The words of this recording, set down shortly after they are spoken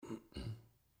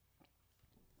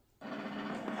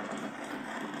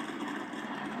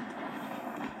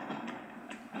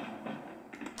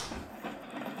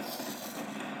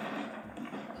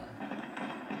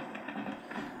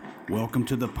Welcome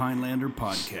to the Pinelander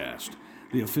Podcast,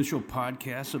 the official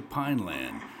podcast of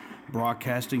Pineland,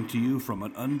 broadcasting to you from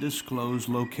an undisclosed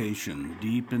location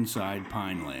deep inside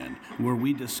Pineland, where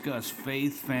we discuss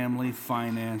faith, family,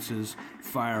 finances,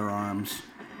 firearms,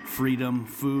 freedom,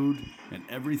 food, and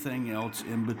everything else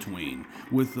in between,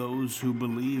 with those who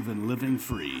believe in living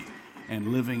free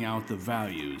and living out the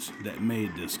values that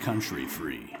made this country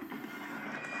free.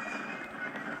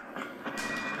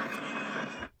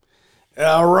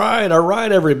 All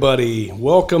right, everybody.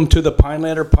 Welcome to the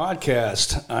Pinelander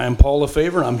Podcast. I'm Paul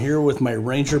LaFavor. I'm here with my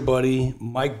Ranger buddy,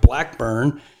 Mike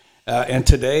Blackburn. And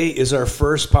today is our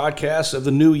first podcast of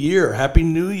the new year. Happy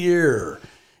New Year.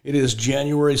 It is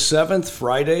January 7th,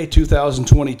 Friday,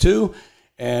 2022.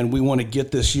 And we want to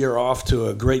get this year off to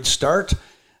a great start.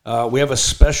 We have a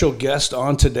special guest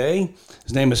on today.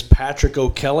 His name is Patrick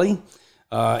O'Kelly.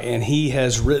 And he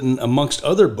has written, amongst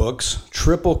other books,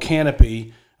 Triple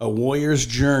Canopy, A Warrior's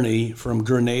Journey from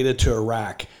Grenada to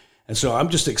Iraq. And so I'm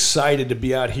just excited to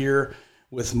be out here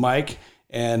with Mike,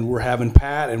 and we're having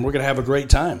Pat, and we're going to have a great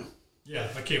time. Yeah,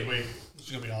 I can't wait. This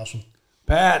is going to be awesome.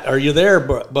 Pat, are you there,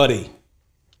 buddy?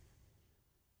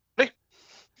 Hey.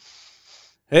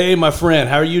 Hey, my friend.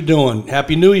 How are you doing?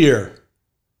 Happy New Year.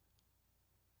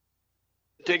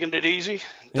 Taking it easy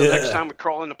until next time we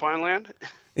crawl into Pineland.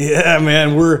 Yeah,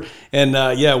 man, we're in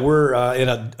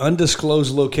an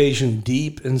undisclosed location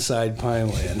deep inside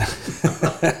Pineland.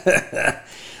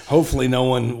 Hopefully no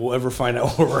one will ever find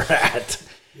out where we're at.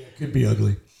 Yeah, it could be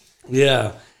ugly.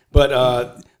 Yeah,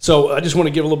 but so I just want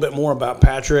to give a little bit more about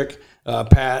Patrick.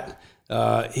 Pat,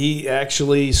 he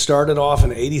actually started off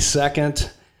in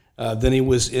 82nd, then he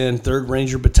was in 3rd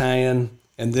Ranger Battalion,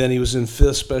 and then he was in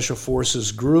 5th Special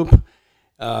Forces Group.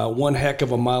 One heck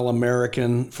of a mile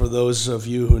American for those of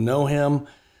you who know him.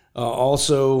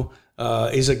 Also,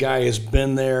 he's a guy who's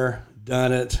been there,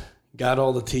 done it, got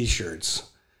all the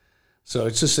T-shirts. So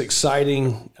it's just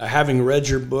exciting. Having read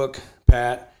your book,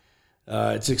 Pat,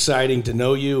 it's exciting to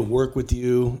know you, work with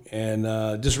you,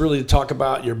 and just really to talk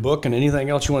about your book and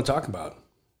anything else you want to talk about.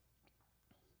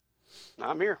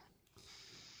 I'm here.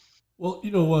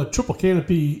 Well, Triple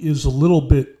Canopy is a little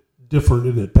bit different,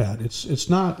 isn't it, Pat? It's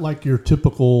not like your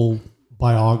typical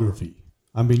biography.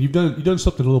 I mean, you've done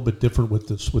something a little bit different with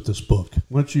this book.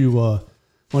 Why don't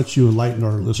you enlighten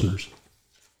our listeners?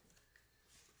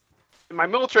 In my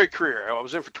military career, I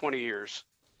was in for 20 years,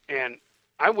 and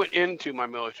I went into my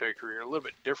military career a little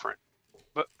bit different.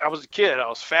 But I was a kid. I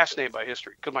was fascinated by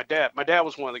history because my dad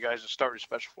was one of the guys that started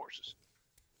Special Forces,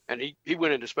 and he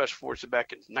went into Special Forces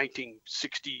back in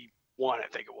 1961, I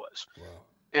think it was.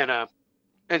 Wow.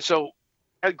 And so,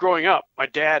 growing up, my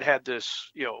dad had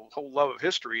this, whole love of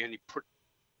history, and he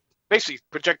basically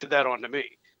projected that onto me.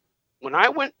 When I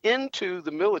went into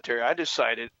the military, I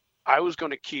decided I was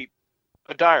going to keep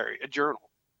a diary, a journal.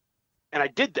 And I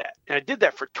did that. And I did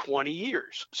that for 20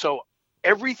 years. So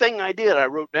everything I did, I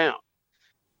wrote down.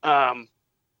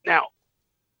 Now,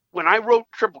 when I wrote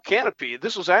Triple Canopy,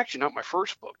 this was actually not my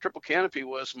first book. Triple Canopy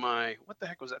was what the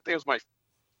heck was that? I think it was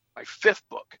my 5th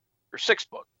book or 6th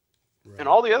book. Right. And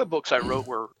all the other books I wrote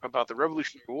were about the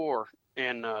Revolutionary War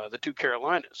and the 2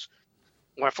 Carolinas.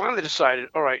 Well, I finally decided,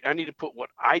 all right, I need to put what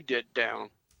I did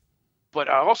down. But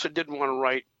I also didn't want to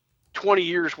write 20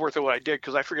 years worth of what I did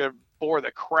because I figured I'd bore the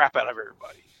crap out of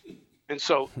everybody. And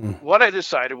so what I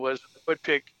decided was I would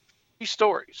pick 3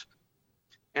 stories.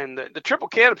 And the Triple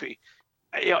Canopy,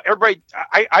 everybody,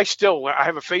 I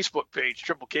have a Facebook page,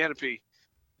 Triple Canopy,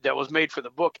 that was made for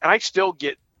the book. And I still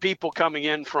get people coming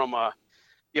in from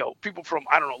people from,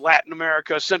 Latin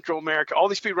America, Central America, all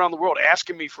these people around the world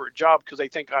asking me for a job because they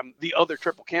think I'm the other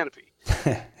Triple Canopy.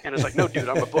 And it's like, no, dude,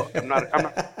 I'm a book. I'm not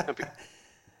Canopy.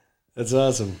 That's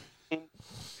awesome.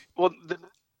 Well,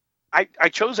 I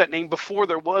chose that name before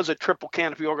there was a Triple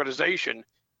Canopy organization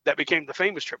that became the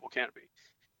famous Triple Canopy.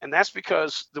 And that's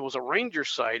because there was a Ranger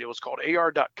site. It was called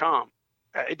AR.com.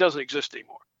 It doesn't exist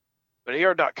anymore. But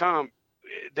AR.com,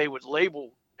 they would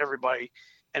label everybody.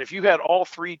 And if you had all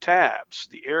 3 tabs,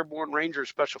 the Airborne Ranger,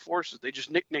 Special Forces, they just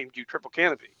nicknamed you Triple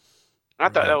Canopy. And I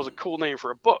thought that was a cool name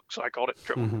for a book, so I called it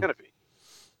Triple Canopy.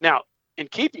 Now, in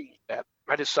keeping with that,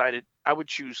 I decided I would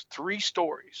choose 3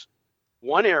 stories.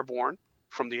 1 Airborne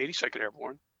from the 82nd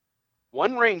Airborne,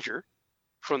 1 Ranger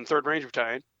from the 3rd Ranger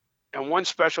Battalion, and 1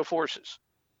 Special Forces.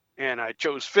 And I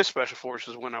chose 5th Special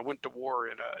Forces when I went to war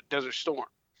in Desert Storm.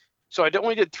 So I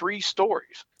only did 3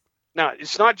 stories. Now,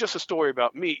 it's not just a story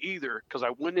about me either, because I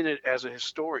went in it as a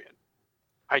historian.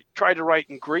 I tried to write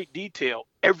in great detail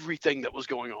everything that was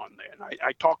going on there. And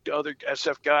I talked to other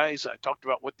SF guys. I talked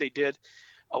about what they did.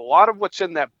 A lot of what's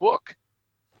in that book,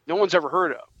 no one's ever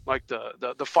heard of. like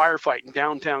the firefight in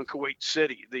downtown Kuwait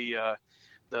City, the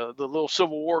little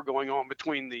civil war going on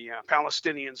between the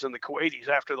Palestinians and the Kuwaitis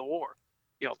after the war,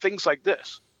 things like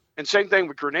this. And same thing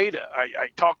with Grenada. I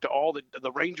talked to all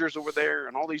the Rangers over there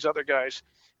and all these other guys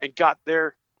and got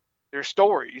their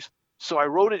stories. So I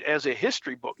wrote it as a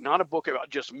history book, not a book about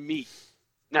just me.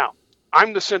 Now,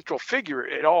 I'm the central figure.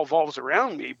 It all evolves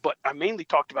around me, but I mainly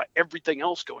talked about everything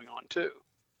else going on too.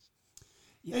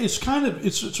 Yeah,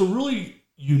 it's a really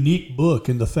unique book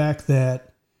in the fact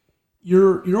that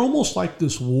you're almost like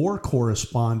this war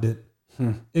correspondent,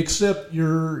 except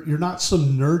you're not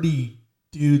some nerdy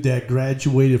dude that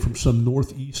graduated from some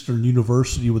Northeastern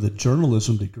university with a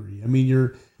journalism degree. I mean,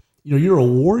 you're a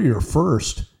warrior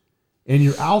first, and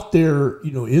you're out there,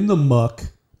 in the muck,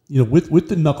 with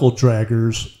the knuckle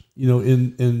draggers,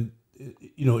 in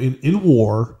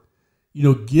war,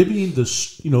 giving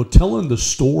the, telling the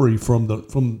story from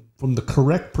the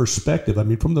correct perspective. I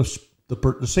mean, from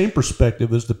the same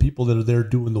perspective as the people that are there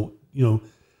doing the,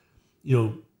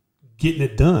 getting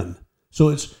it done. So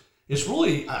it's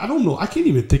really, I don't know, I can't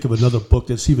even think of another book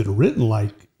that's even written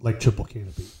like Triple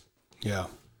Canopy. Yeah.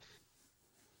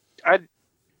 I'm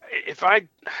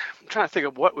trying to think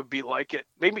of what would be like it.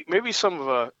 Maybe some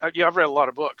of I've read a lot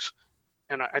of books,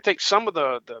 and I think some of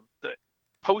the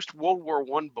post World War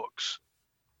I books,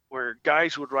 where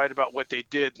guys would write about what they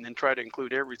did and then try to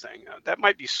include everything, that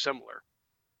might be similar.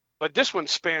 But this one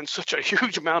spans such a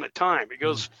huge amount of time. It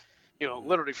goes,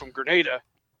 literally from Grenada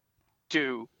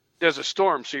to Desert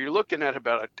Storm. So you're looking at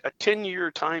about a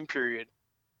 10-year time period,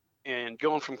 and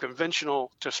going from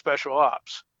conventional to special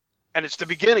ops. And it's the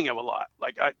beginning of a lot.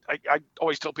 Like I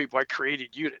always tell people I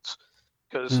created units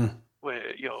because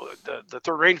the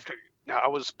Third Ranger. Now I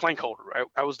was plank holder.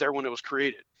 I was there when it was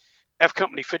created. F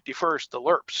Company 51st, the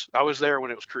LERPs. I was there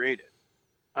when it was created.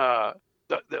 The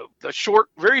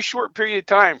very short period of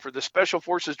time for the Special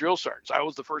Forces drill sergeants. I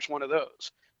was the first one of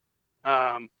those.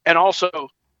 And also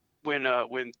when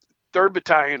 3rd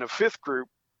Battalion of 5th Group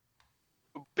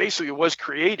basically was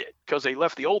created because they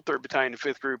left the old 3rd Battalion of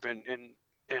 5th Group in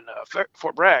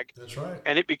Fort Bragg. That's right.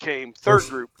 And it became 3rd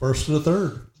Group. First to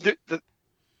the 3rd.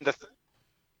 The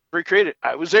recreated.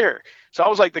 I was there. So I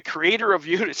was like the creator of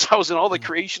units. I was in all the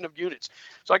creation of units.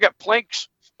 So I got planks.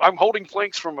 I'm holding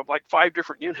planks from like 5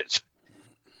 different units.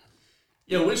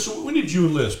 Yeah. So when did you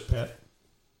enlist, Pat?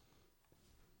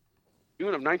 June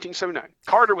of 1979.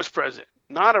 Carter was president.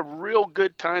 Not a real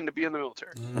good time to be in the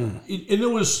military. And it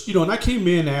was, and I came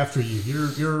in after you.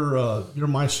 You're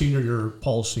my senior. You're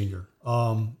Paul's senior.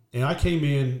 And I came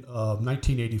in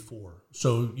 1984.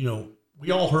 So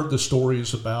we all heard the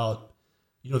stories about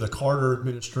the Carter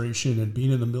administration and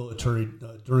being in the military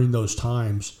during those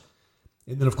times.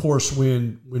 And then, of course,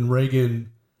 when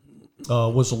Reagan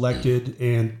was elected,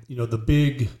 and the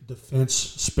big defense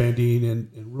spending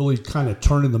and really kind of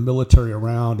turning the military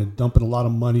around and dumping a lot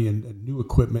of money and new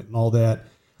equipment and all that,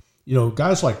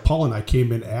 guys like Paul and I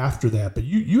came in after that, but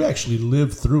you actually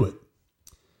lived through it,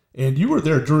 and you were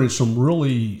there during some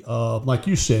really like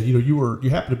you said, you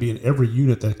happened to be in every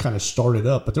unit that kind of started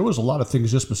up, but there was a lot of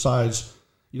things just besides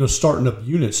starting up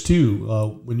units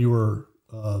too when you were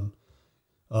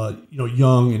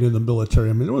young and in the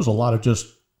military. I mean, there was a lot of just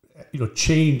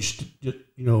changed,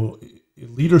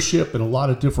 leadership and a lot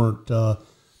of different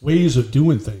ways of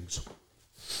doing things.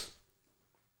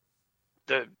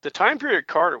 The time period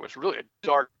Carter was really a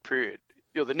dark period.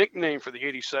 The nickname for the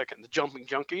 82nd, the Jumping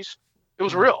Junkies, it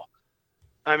was real.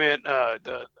 I mean,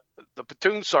 the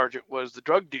platoon sergeant was the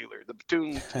drug dealer. The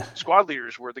platoon squad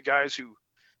leaders were the guys who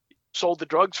sold the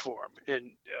drugs for him,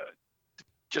 and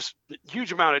just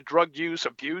huge amount of drug use,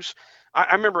 abuse.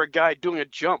 I remember a guy doing a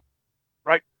jump.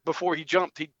 Right before he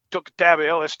jumped, he took a tab of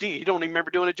LSD. He don't even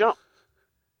remember doing a jump.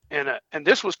 And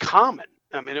this was common.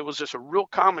 I mean, it was just a real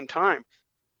common time.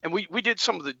 And we did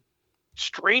some of the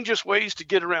strangest ways to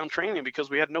get around training because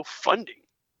we had no funding.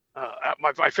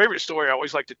 My favorite story I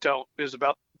always like to tell is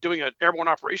about doing an airborne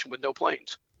operation with no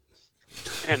planes.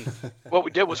 And what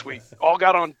we did was we all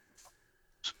got on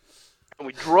and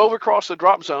we drove across the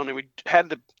drop zone, and we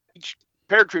had each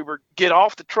paratrooper get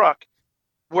off the truck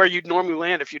where you'd normally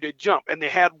land if you did jump. And they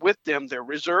had with them their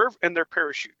reserve and their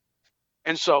parachute.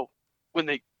 And so when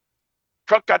the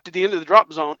truck got to the end of the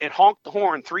drop zone, it honked the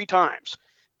horn 3 times.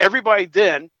 Everybody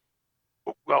then,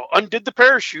 undid the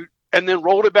parachute and then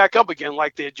rolled it back up again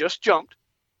like they had just jumped.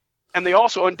 And they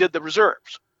also undid the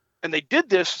reserves. And they did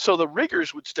this so the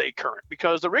riggers would stay current,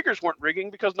 because the riggers weren't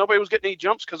rigging because nobody was getting any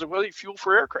jumps because there wasn't any fuel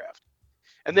for aircraft.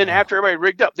 And then after everybody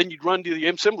rigged up, then you'd run to the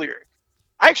assembly area.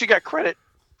 I actually got credit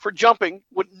for jumping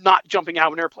with not jumping out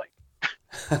of an airplane.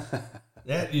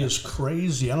 That is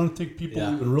crazy. I don't think people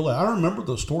even realize. I remember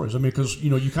those stories. I mean, because,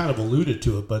 you kind of alluded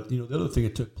to it, but, the other thing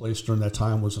that took place during that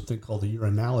time was a thing called the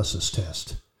urinalysis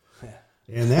test.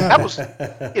 And that was,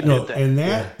 that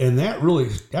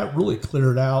really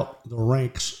cleared out the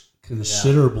ranks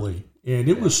considerably. Yeah. And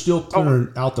it was still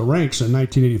clearing out the ranks in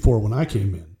 1984 when I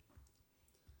came in.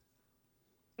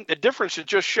 The difference, it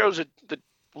just shows that the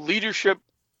leadership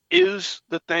is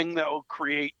the thing that will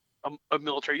create a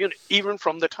military unit, even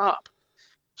from the top.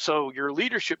 So your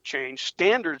leadership changed,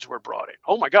 standards were brought in.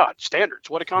 Oh my God, standards,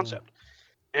 what a concept.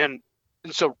 And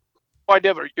so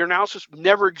your analysis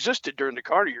never existed during the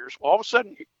Carter years. All of a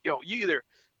sudden, you either,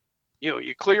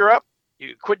 you clear up,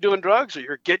 you quit doing drugs, or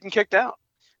you're getting kicked out.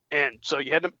 And so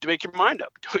you had to make your mind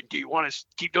up. Do you want to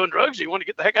keep doing drugs, or do you want to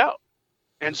get the heck out?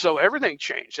 And so everything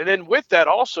changed. And then with that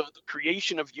also the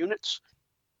creation of units.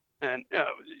 And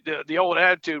the old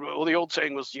attitude, the old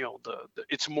saying was,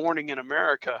 it's morning in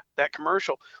America, that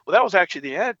commercial. Well, that was actually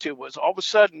the attitude, was all of a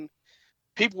sudden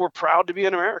people were proud to be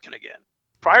an American again.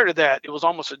 Prior to that, it was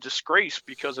almost a disgrace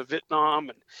because of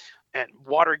Vietnam and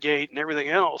Watergate and everything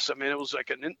else. I mean, it was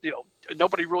like,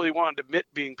 nobody really wanted to admit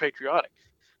being patriotic.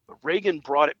 But Reagan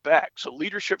brought it back. So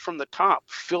leadership from the top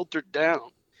filtered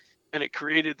down, and it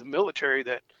created the military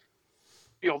that,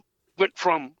 went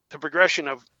from the progression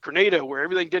of Grenada, where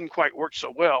everything didn't quite work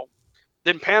so well,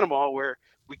 then Panama, where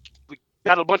we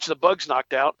got a bunch of the bugs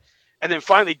knocked out, and then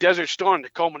finally Desert Storm, the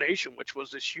culmination, which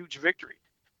was this huge victory.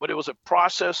 But it was a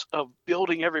process of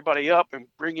building everybody up and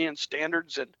bringing in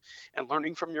standards and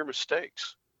learning from your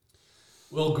mistakes.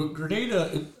 Well,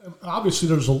 Grenada, obviously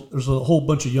there's a whole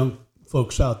bunch of young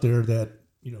folks out there that,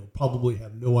 probably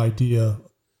have no idea,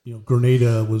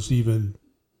 Grenada was even,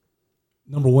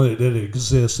 number one, that it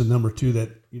exists, and number two, that,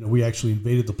 we actually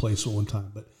invaded the place at one time.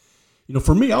 But,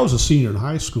 for me, I was a senior in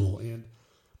high school,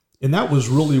 and that was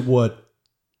really what,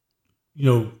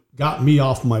 got me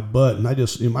off my butt. And I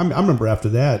remember after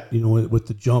that, with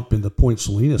the jump into Point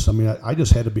Salinas, I mean, I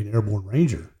just had to be an Airborne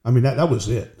Ranger. I mean, that was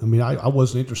it. I mean, I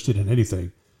wasn't interested in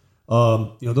anything.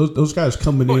 Those guys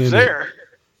coming in. There.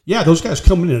 Yeah, those guys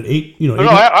coming in at 8.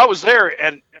 I was there,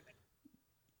 and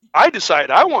I decided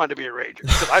I wanted to be a Ranger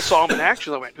because I saw them in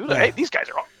action. I went, hey, these guys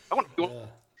are awesome. I want to do them.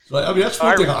 So, I mean, that's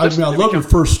one thing. I love your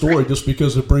first story just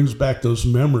because it brings back those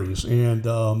memories, and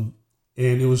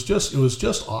it was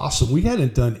just awesome. We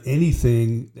hadn't done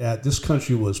anything that this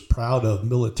country was proud of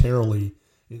militarily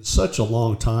in such a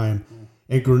long time,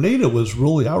 and Grenada was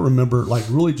really, I remember, like,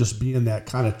 really just being that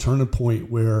kind of turning point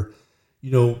where,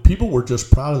 people were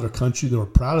just proud of their country. They were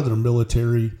proud of their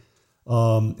military,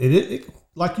 and it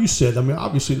like you said, I mean,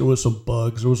 obviously there was some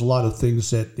bugs. There was a lot of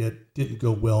things that didn't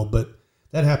go well, but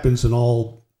that happens in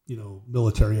all,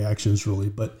 military actions really.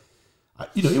 But,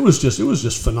 it was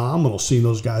just phenomenal seeing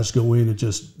those guys go in and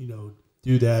just,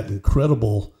 do that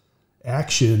incredible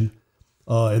action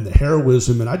and the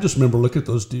heroism. And I just remember looking at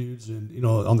those dudes and,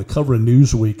 on the cover of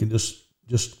Newsweek and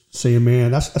just saying,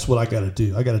 man, that's what I got to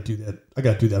do. I got to do that. I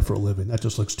got to do that for a living. That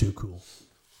just looks too cool.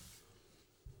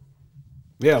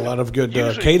 Yeah, a lot of good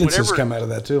cadences come out of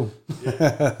that too.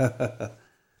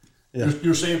 Yeah.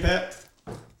 You're saying, Pat?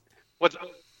 What's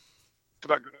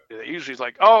about usually it's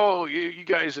like, oh, you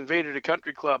guys invaded a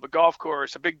country club, a golf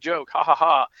course, a big joke, ha ha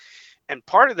ha. And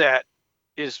part of that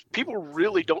is people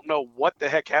really don't know what the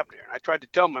heck happened here. And I tried to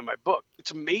tell them in my book. It's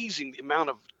amazing the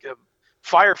amount of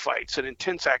firefights and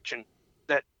intense action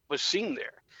that was seen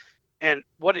there. And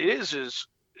what it is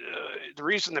the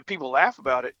reason that people laugh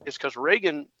about it is because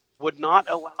Reagan would not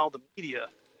allow the media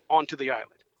onto the island.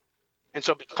 And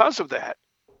so because of that,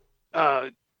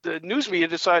 the news media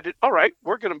decided, all right,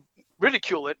 we're going to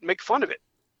ridicule it and make fun of it.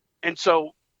 And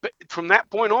so from that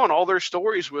point on, all their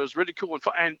stories was ridicule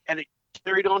and it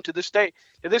carried on to this day.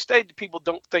 To this day, people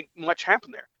don't think much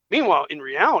happened there. Meanwhile, in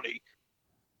reality,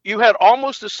 you had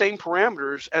almost the same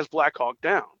parameters as Black Hawk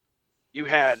Down. You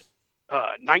had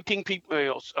 19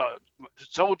 people,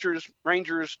 soldiers,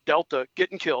 Rangers, Delta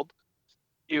getting killed.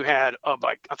 You had I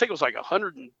think it was like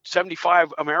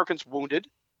 175 Americans wounded.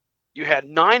 You had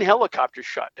 9 helicopters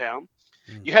shot down.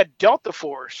 You had Delta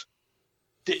Force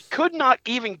that could not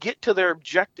even get to their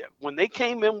objective. When they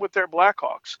came in with their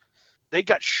Blackhawks, they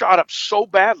got shot up so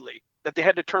badly that they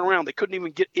had to turn around. They couldn't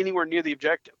even get anywhere near the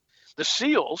objective. The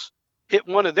SEALs hit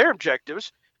one of their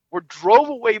objectives, were drove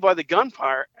away by the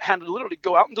gunfire, had to literally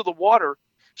go out into the water,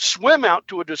 swim out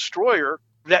to a destroyer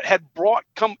that had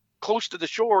come close to the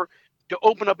shore to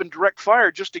open up and direct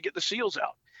fire just to get the SEALs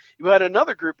out. You had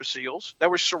another group of SEALs that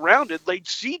were surrounded, laid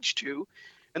siege to,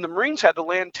 and the Marines had to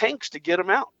land tanks to get them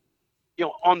out.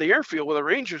 On the airfield where the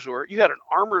Rangers were, you had an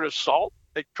armored assault.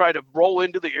 They tried to roll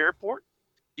into the airport.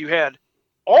 You had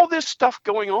all this stuff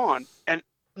going on, and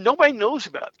nobody knows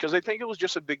about it because they think it was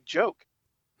just a big joke.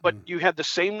 But you had the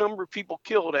same number of people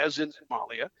killed as in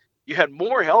Somalia. You had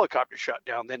more helicopters shot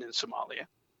down than in Somalia.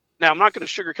 Now, I'm not going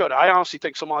to sugarcoat it. I honestly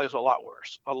think Somalia is a lot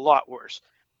worse.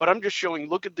 But I'm just showing,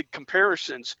 look at the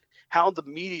comparisons, how the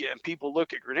media and people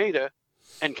look at Grenada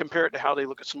and compare it to how they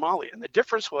look at Somalia. And the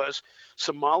difference was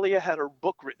Somalia had a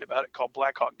book written about it called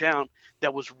Black Hawk Down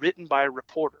that was written by a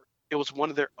reporter. It was one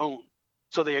of their own.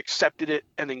 So they accepted it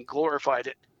and then glorified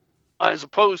it, as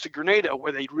opposed to Grenada,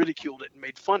 where they ridiculed it and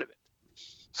made fun of it.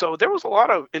 So there was a lot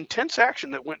of intense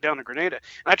action that went down in Grenada.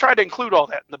 And I tried to include all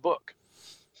that in the book.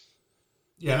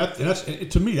 Yeah, that's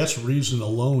to me, that's reason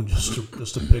alone just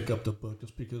to pick up the book,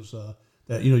 just because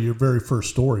that your very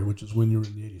first story, which is when you were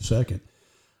in the 82nd.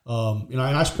 And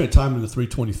I spent time in the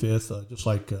 325th, just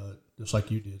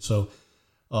like you did. So,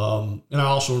 and I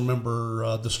also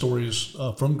remember the stories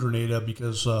from Grenada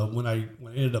because when I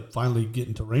ended up finally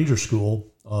getting to Ranger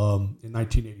School in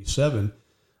 1987,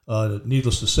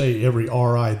 needless to say, every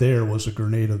RI there was a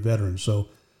Grenada veteran. So.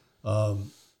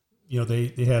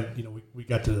 They had, we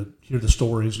got to hear the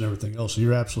stories and everything else. So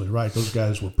you're absolutely right. Those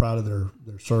guys were proud of their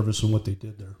service and what they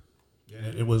did there.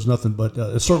 And it was nothing but,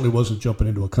 it certainly wasn't jumping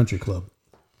into a country club.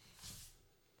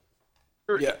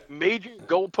 Yeah. Major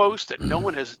goalpost that no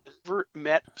one has ever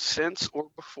met since or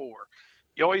before.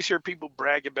 You always hear people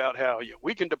brag about how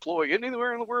we can deploy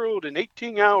anywhere in the world in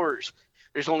 18 hours.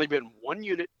 There's only been one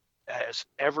unit that has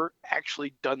ever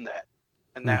actually done that.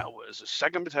 And that was the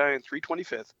 2nd Battalion,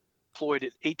 325th. Deployed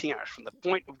at 18 hours. From the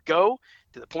point of go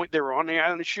to the point they were on the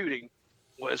island shooting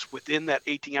was within that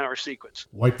 18-hour sequence.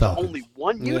 White Falcons. Only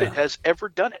one unit has ever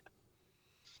done it.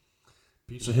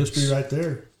 Piece of history right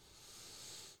there.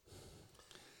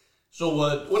 So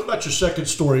what about your second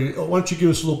story? Why don't you give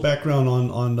us a little background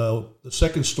on the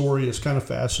second story? It's kind of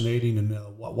fascinating and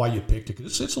why you picked it.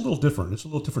 'Cause it's a little different. It's a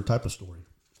little different type of story.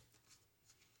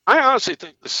 I honestly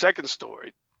think the second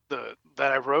story that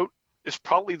I wrote is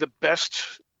probably the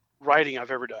best writing I've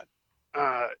ever done.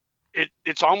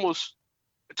 It's almost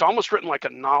written like a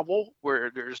novel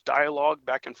where there's dialogue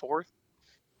back and forth.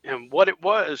 And what it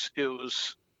was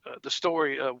the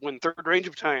story of when 3rd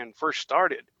Ranger Battalion first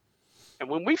started. And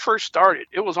when we first started,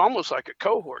 it was almost like a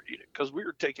cohort unit because we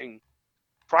were taking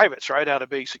privates right out of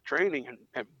basic training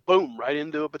and boom, right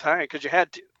into a battalion because you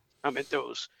had to. I mean, it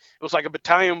was like a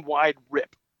battalion-wide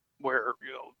RIP where,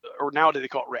 or now they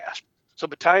call it RASP. So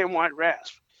battalion-wide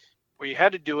RASP. Where you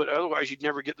had to do it, otherwise you'd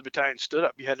never get the battalion stood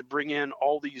up. You had to bring in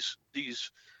all these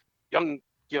young,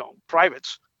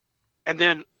 privates, and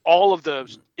then all of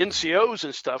the NCOs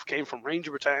and stuff came from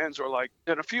Ranger battalions,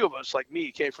 and a few of us, like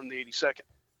me, came from the 82nd.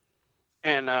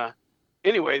 And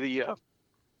anyway,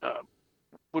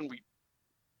 when we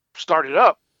started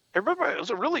up, everybody, it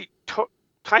was a really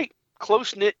tight,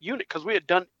 close-knit unit because we had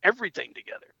done everything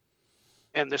together.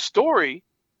 And the story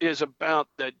is about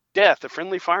the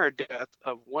friendly fire death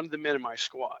of one of the men in my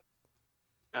squad.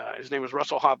 His name was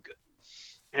Russell Hobgood.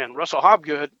 And Russell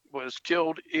Hobgood was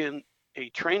killed in a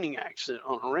training accident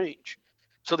on a range.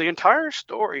 So the entire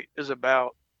story is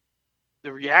about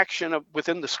the reaction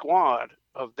within the squad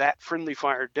of that friendly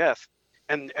fire death.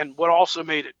 And what also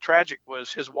made it tragic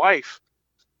was his wife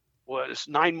was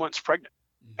 9 months pregnant,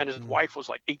 and his wife was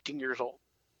like 18 years old.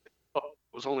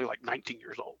 Was only like 19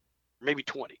 years old, maybe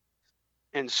 20.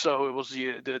 And so it was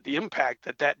the impact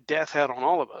that death had on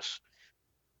all of us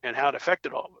and how it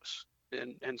affected all of us.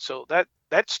 And so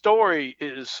that story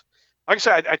is, like I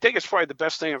said, I think it's probably the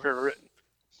best thing I've ever written.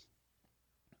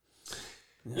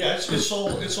 Yeah, it's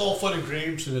all fun and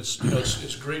games, and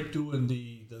it's great doing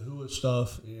the HUA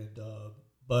stuff,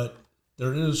 but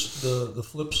there is the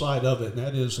flip side of it, and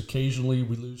that is occasionally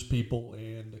we lose people,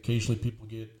 and occasionally people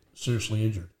get seriously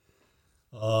injured.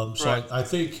 So right. I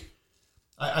think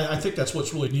that's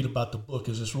what's really neat about the book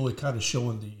is it's really kind of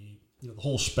showing the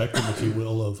whole spectrum, if you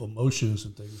will, of emotions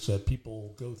and things that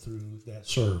people go through that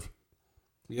serve.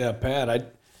 Yeah, Pat,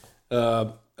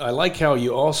 I like how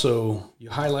you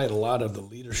highlight a lot of the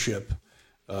leadership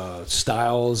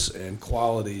styles and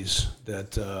qualities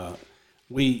that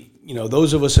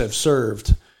those of us have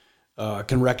served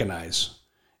can recognize,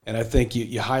 and I think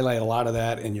you highlight a lot of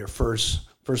that in your first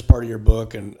part of your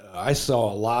book, and I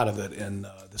saw a lot of it in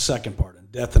the second part, in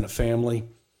Death in the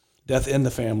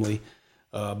Family,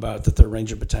 about the 3rd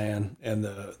Ranger Battalion and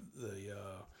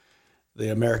the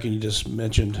American you just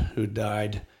mentioned who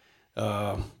died.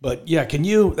 But yeah,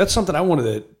 that's something I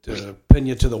wanted to pin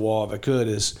you to the wall if I could,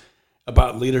 is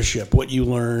about leadership, what you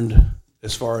learned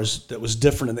as far as that was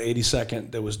different in the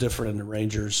 82nd, that was different in the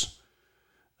Rangers.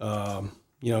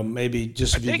 Maybe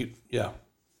just if you could, yeah.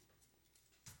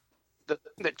 the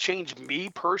thing that changed me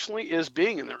personally is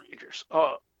being in the Rangers.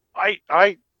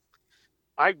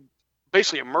 I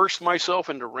basically immersed myself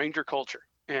into Ranger culture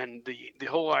and the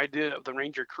whole idea of the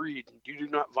Ranger Creed. You do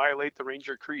not violate the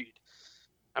Ranger Creed.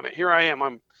 I mean, here I am.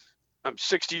 I'm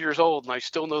 60 years old and I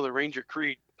still know the Ranger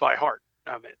Creed by heart.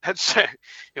 I mean, that's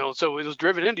so it was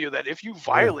driven into you that if you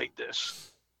violate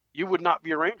this, you would not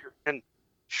be a Ranger. And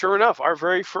sure enough, our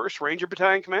very first Ranger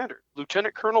Battalion commander,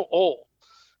 Lieutenant Colonel Ole,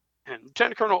 and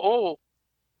Lieutenant Colonel Ole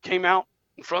came out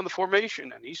in front of the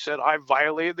formation and he said, I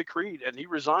violated the creed, and he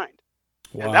resigned.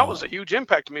 Wow. And that was a huge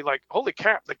impact to me. Like, holy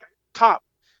crap, the top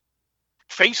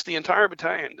faced the entire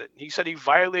battalion. That he said he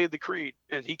violated the creed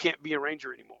and he can't be a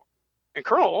Ranger anymore. And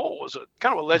Colonel Ole was a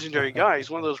kind of a legendary guy. He's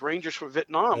one of those Rangers from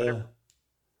Vietnam. Yeah.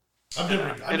 I've never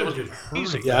even heard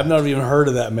of that. Yeah, I've never even heard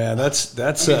of that, man. That's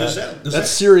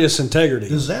serious integrity.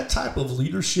 Does that type of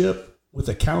leadership with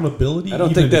accountability I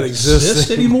don't think that exists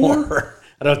anymore?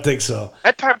 I don't think so.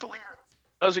 That type of leader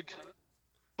does exist.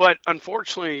 But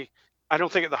unfortunately, I don't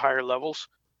think at the higher levels.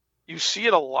 You see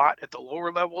it a lot at the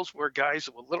lower levels where guys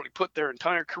will literally put their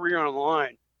entire career on the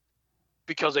line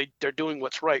because they're doing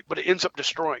what's right, but it ends up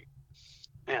destroying.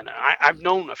 And I've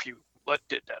known a few that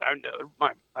did that. I know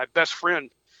my best friend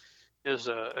is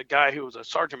a guy who was a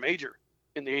sergeant major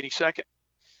in the 82nd,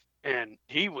 and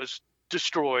he was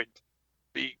destroyed,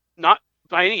 not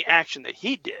by any action that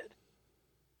he did,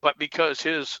 but because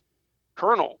his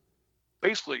colonel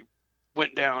basically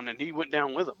went down, and he went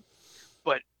down with him.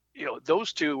 But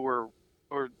those two were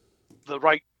the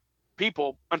right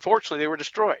people. Unfortunately, they were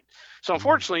destroyed. So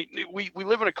unfortunately, we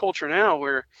live in a culture now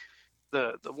where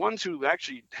the ones who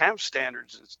actually have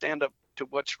standards and stand up to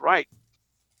what's right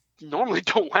normally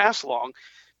don't last long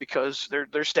because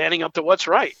they're standing up to what's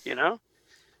right, Yeah,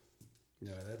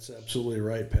 that's absolutely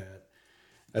right, Pat.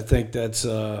 I think that's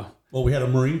well, we had a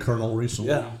Marine colonel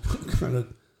recently kind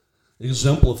of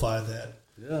exemplify that.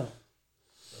 Yeah.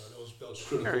 That was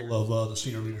critical of the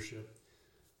senior leadership.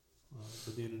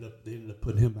 But they ended up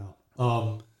putting him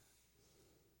out.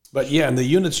 But yeah, and the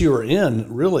units you were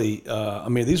in, really,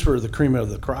 these were the cream of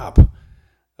the crop.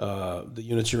 The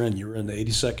units you're in the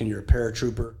 82nd, you're a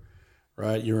paratrooper,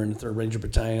 right? You're in the 3rd Ranger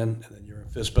Battalion, and then you're in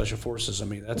 5th Special Forces. I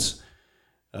mean, that's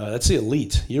the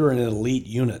elite. You were in elite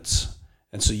units,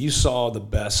 and so you saw the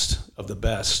best of the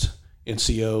best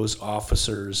NCOs,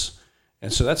 officers,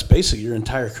 and so that's basically your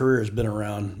entire career has been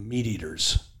around meat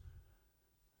eaters.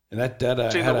 And that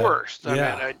the worst.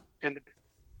 Yeah.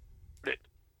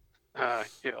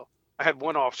 I had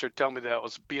one officer tell me that I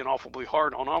was being awfully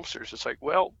hard on officers. It's like,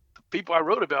 well, the people I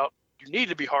wrote about, you need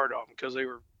to be hard on because they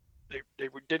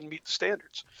didn't meet the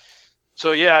standards.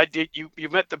 So yeah, I did. You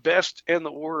met the best and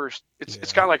the worst.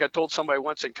 It's kind of like I told somebody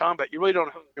once in combat. You really don't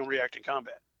know how you're going to react in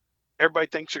combat. Everybody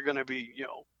thinks you're going to be,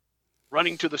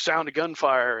 running to the sound of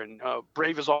gunfire and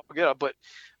brave as all get up. But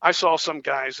I saw some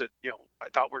guys that I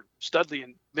thought were studly,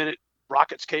 and the minute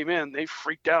rockets came in, they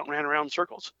freaked out and ran around in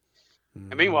circles.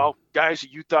 And meanwhile, guys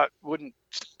that you thought wouldn't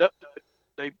step,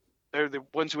 they're the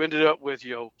ones who ended up with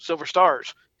silver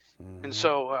stars. And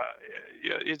so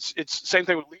it's the same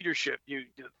thing with leadership.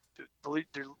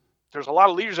 There's a lot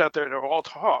of leaders out there that are all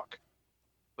talk,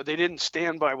 but they didn't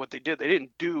stand by what they did. They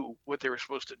didn't do what they were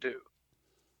supposed to do.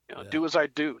 Do as I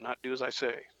do, not do as I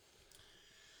say.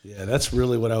 Yeah, that's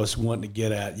really what I was wanting to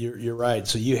get at. You're right.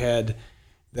 So you had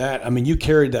that. I mean, you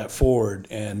carried that forward,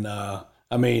 and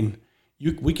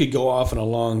we could go off on a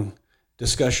long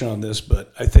discussion on this,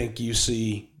 but I think you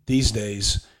see these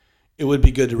days, it would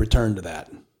be good to return to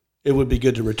that. It would be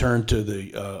good to return to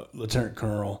the Lieutenant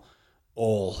Colonel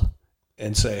Ole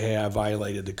and say, "Hey, I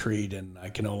violated the creed, and I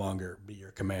can no longer be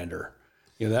your commander."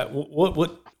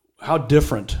 How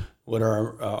different would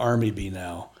our Army be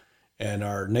now, and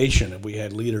our nation if we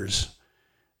had leaders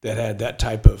that had that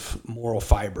type of moral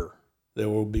fiber that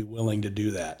would be willing to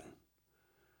do that?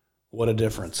 What a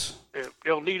difference!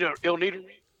 It'll need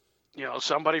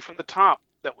somebody from the top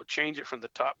that will change it from the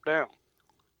top down.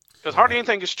 Because hardly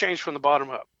anything gets changed from the bottom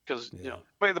up. Because everybody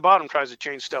at the bottom tries to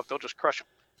change stuff, they'll just crush them.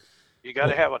 You got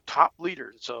to have a top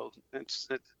leader. So it's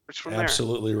from there.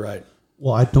 Absolutely right.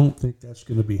 Well, I don't think that's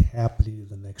going to be happening in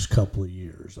the next couple of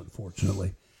years,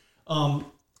 unfortunately. You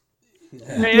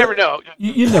never know.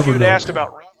 You never know. Asked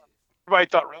about Ron. Everybody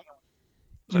thought Ron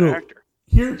was an actor.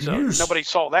 Nobody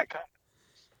saw that kind.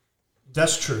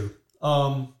 That's true.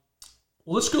 Well,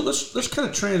 let's go. Let's kind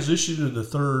of transition to the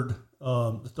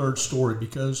third story,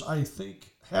 because I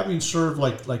think having served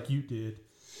like you did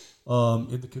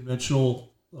in the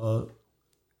conventional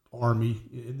Army,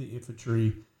 in the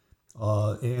infantry,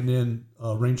 and in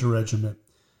Ranger Regiment,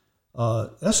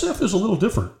 SF is a little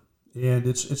different. and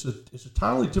it's a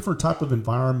entirely different type of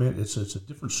environment. It's a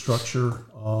different structure.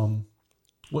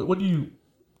 What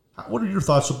are your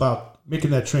thoughts about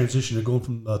making that transition to going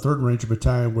from the 3rd Ranger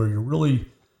Battalion, where you're really,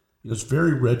 it's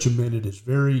very regimented, it's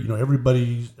very,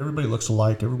 everybody looks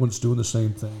alike, everyone's doing the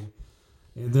same thing,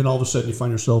 and then all of a sudden you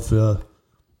find yourself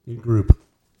in group?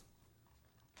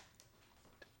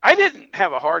 I didn't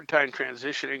have a hard time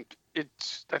transitioning.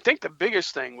 I think the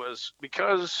biggest thing was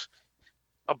because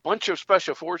a bunch of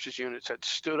special forces units had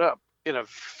stood up in a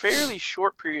fairly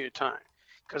short period of time,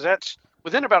 because that's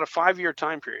within about a 5-year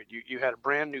time period. You had a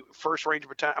brand new 1st Ranger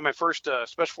Battalion, first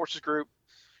Special Forces group.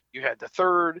 You had the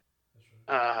 3rd.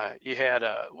 You had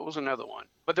what was another one?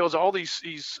 But there was all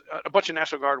these a bunch of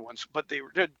National Guard ones, but they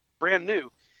were brand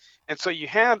new, and so you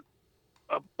had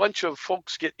a bunch of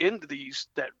folks get into these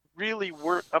that really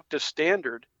weren't up to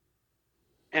standard,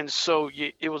 and so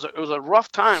it was a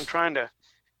rough time trying to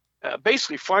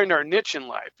basically find our niche in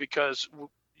life, because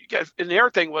you guys, and the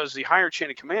other thing was the higher chain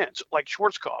of commands, like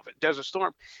Schwarzkopf at Desert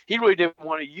Storm. He really didn't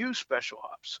want to use special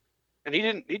ops, and he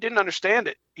didn't understand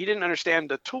it. He didn't understand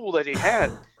the tool that he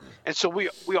had, and so we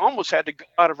almost had to go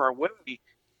out of our way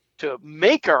to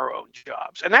make our own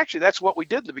jobs. And actually, that's what we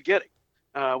did in the beginning.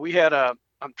 We had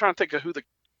I'm trying to think of who the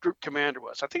group commander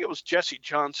was. I think it was Jesse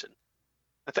Johnson.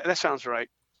 That sounds right.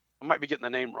 I might be getting the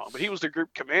name wrong, but he was the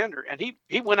group commander, and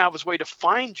he went out of his way to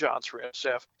find jobs for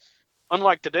SF.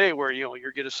 Unlike today, where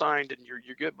you get assigned and you're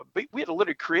good, but we had to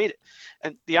literally create it.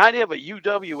 And the idea of a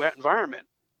UW environment,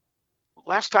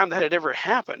 last time that had ever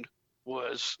happened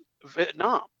was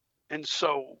Vietnam, and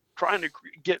so trying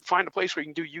to find a place where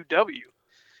you can do UW,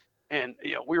 and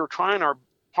we were trying our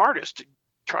hardest to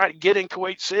try to get in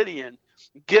Kuwait City and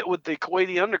get with the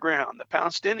Kuwaiti underground, the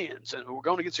Palestinians, and who were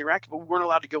going against the Iraqis, but we weren't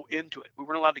allowed to go into it. We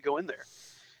weren't allowed to go in there.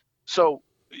 So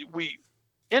we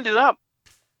ended up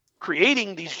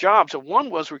creating these jobs. And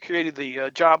one was we created the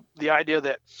idea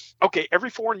that, okay, every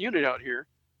foreign unit out here,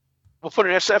 we'll put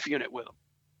an SF unit with them.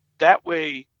 That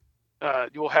way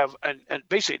you'll have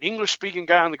basically an English-speaking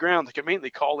guy on the ground that can mainly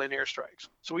call in airstrikes.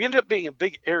 So we ended up being a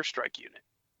big airstrike unit.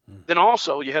 Then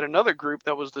also you had another group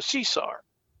that was the CSAR.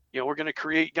 We're going to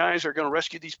create guys who are going to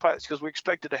rescue these pilots, because we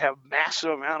expected to have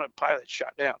massive amount of pilots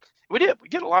shot down. We did. We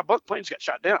get a lot of planes got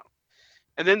shot down.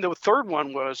 And then the 3rd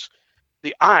one was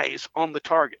the eyes on the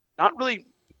target. Not really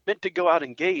meant to go out and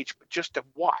engage, but just to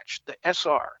watch the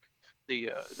SR,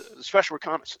 the special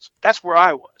reconnaissance. That's where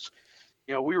I was.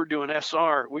 We were doing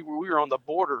SR. We were on the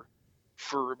border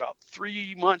for about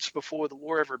 3 months before the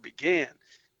war ever began.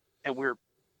 And we were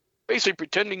basically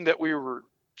pretending that we were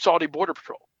Saudi border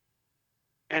patrol.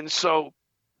 And so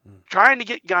trying to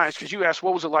get guys, because you asked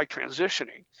what was it like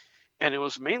transitioning, and it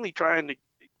was mainly trying to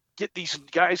get these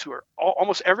guys who are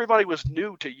almost everybody was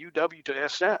new to UW to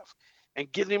SF,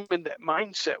 and get them in that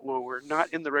mindset where we're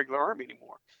not in the regular Army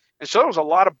anymore. And so there was a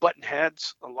lot of button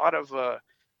heads, a lot of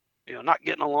not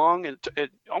getting along, and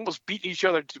almost beating each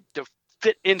other to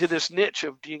fit into this niche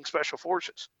of being special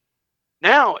forces.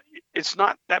 Now it's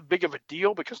not that big of a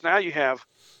deal, because now you have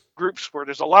groups where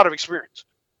there's a lot of experience.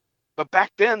 But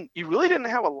back then, you really didn't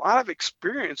have a lot of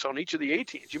experience on each of the A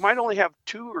teams. You might only have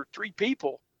 2 or 3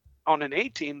 people on an A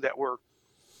team that were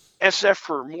SF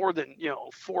for more than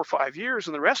 4 or 5 years,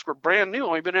 and the rest were brand new,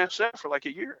 only been SF for like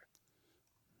a year.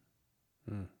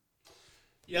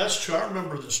 Yeah, that's true. I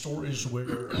remember the stories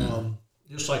where,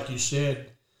 just like you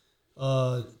said,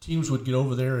 teams would get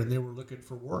over there and they were looking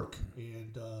for work,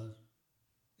 and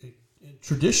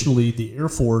traditionally the Air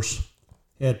Force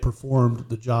had performed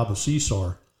the job of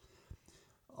CSAR.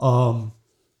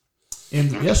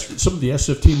 And yes, some of the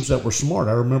SF teams that were smart,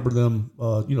 I remember them,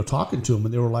 talking to them,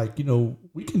 and they were like,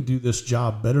 we can do this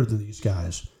job better than these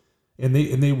guys. And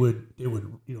they would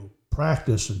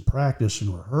practice and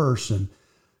rehearse and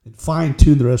fine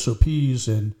tune their SOPs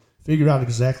and figure out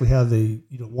exactly how they,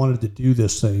 wanted to do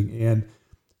this thing,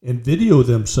 and video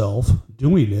themselves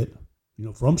doing it,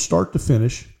 from start to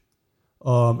finish,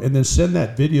 and then send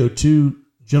that video to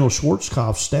General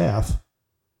Schwarzkopf's staff.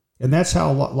 And that's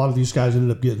how a lot of these guys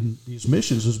ended up getting these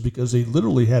missions, is because they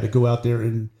literally had to go out there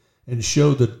and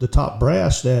show the top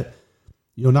brass that,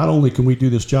 not only can we do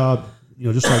this job,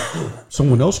 just like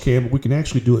someone else can, but we can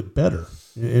actually do it better.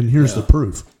 And here's the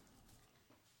proof.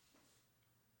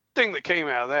 The thing that came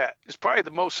out of that is probably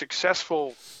the most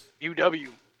successful UW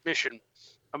mission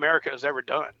America has ever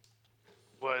done,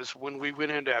 was when we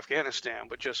went into Afghanistan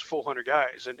with just 400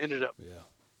 guys and ended up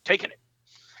taking it.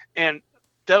 And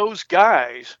those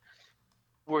guys,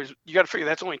 you got to figure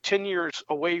that's only 10 years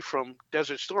away from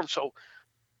Desert Storm. So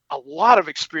a lot of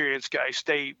experienced guys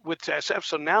stay with SF.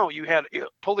 So now you had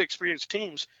totally experienced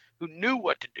teams who knew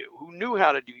what to do, who knew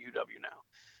how to do UW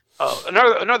now.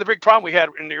 Another big problem we had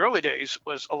in the early days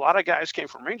was a lot of guys came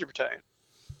from Ranger Battalion,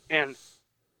 and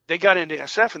they got into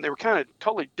SF and they were kind of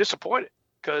totally disappointed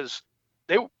because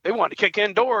they wanted to kick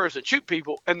indoors and shoot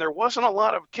people, and there wasn't a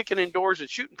lot of kicking indoors and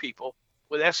shooting people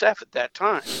with SF at that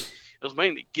time. It was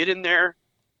mainly get in there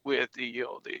with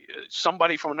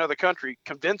somebody from another country,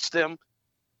 convince them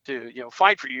to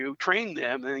fight for you, train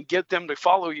them, and then get them to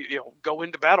follow you, go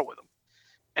into battle with them.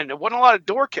 And there wasn't a lot of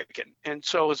door kicking, and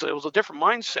so it was a different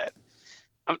mindset.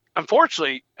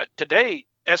 Unfortunately, today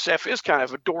SF is kind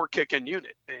of a door kicking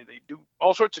unit. They do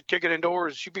all sorts of kicking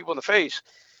indoors, shoot people in the face.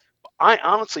 I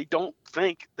honestly don't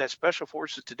think that Special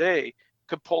Forces today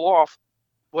could pull off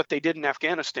what they did in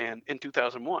Afghanistan in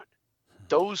 2001.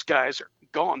 Those guys are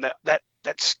gone. That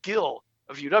skill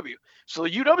of UW. So the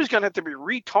UW is going to have to be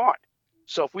retaught.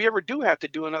 So if we ever do have to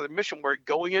do another mission where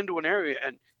going into an area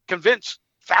and convince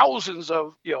thousands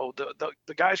of the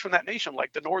guys from that nation,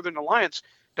 like the Northern Alliance,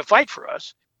 to fight for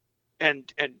us,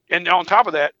 and on top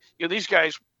of that, these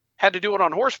guys had to do it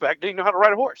on horseback. They didn't know how to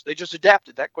ride a horse. They just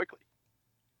adapted that quickly.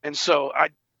 And so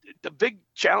the big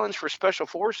challenge for Special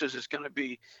Forces is going to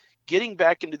be getting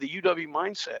back into the UW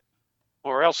mindset,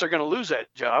 or else they're going to lose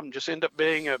that job and just end up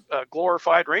being a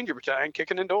glorified Ranger Battalion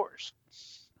kicking indoors.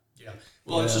 Yeah.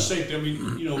 Well, it's the same thing. I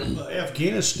mean,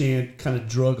 Afghanistan kind of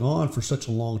drug on for such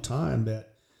a long time that,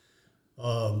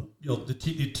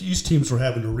 these teams were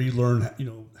having to relearn,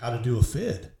 how to do a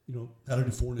FID, how to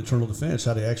do foreign internal defense,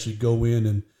 how to actually go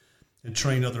in and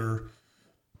train other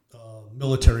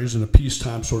militaries in a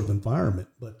peacetime sort of environment.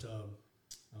 But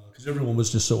because everyone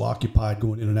was just so occupied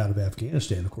going in and out of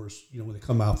Afghanistan, of course, when they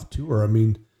come out for tour, I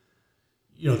mean,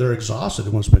 they're exhausted. They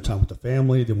want to spend time with the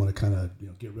family. They want to kind of,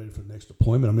 get ready for the next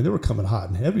deployment. I mean, they were coming hot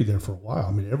and heavy there for a while.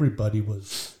 I mean, everybody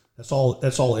was. That's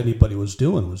all anybody was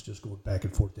doing was just going back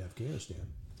and forth to Afghanistan.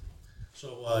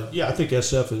 So I think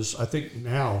SF is. I think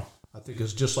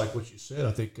it's just like what you said.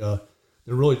 I think they're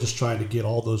really just trying to get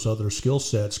all those other skill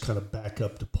sets kind of back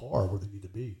up to par where they need to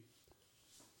be.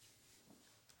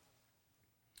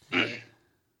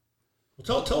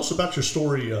 Well, tell us about your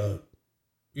story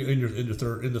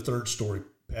in the third story,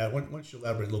 Pat. Why don't you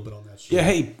elaborate a little bit on that story?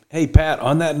 Yeah. Hey, Pat.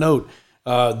 On that note,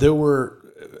 there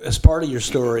were, as part of your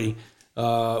story,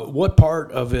 what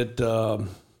part of it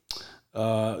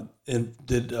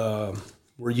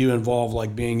were you involved,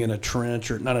 like being in a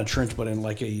trench, or not a trench, but in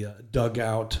like a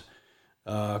dugout,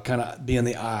 kind of being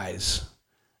the eyes?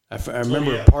 I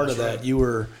remember part of that.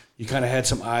 You kind of had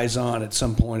some eyes on at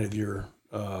some point of your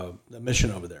the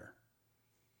mission over there.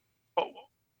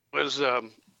 Was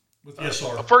with the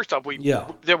SR. First off, we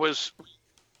were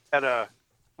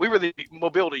the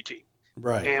mobility team,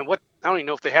 right? And I don't even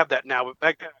know if they have that now, but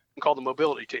back then called the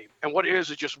mobility team. And what it is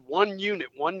just one unit,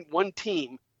 one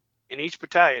team in each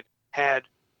battalion had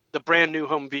the brand new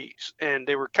Humvees, and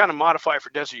they were kind of modified for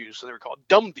desert use, so they were called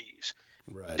Dumvees,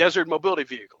 right? Desert mobility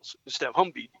vehicles instead of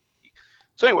Humvee.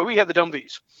 So anyway, we had the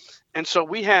Dumvees, and so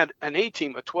we had an A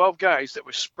team of 12 guys that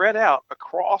was spread out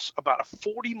across about a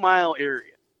 40-mile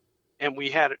area. And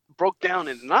we had it broke down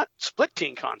into not split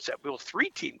team concept, it was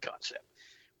 3-team concept,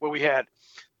 where we had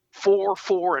 4,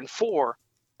 4, and 4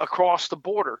 across the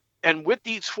border. And with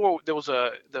these 4, there was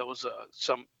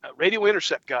some radio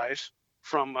intercept guys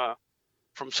from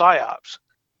PSYOPs.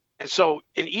 And so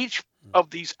in each of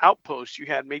these outposts, you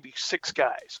had maybe 6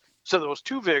 guys. So there was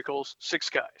 2 vehicles, 6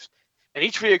 guys. And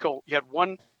each vehicle, you had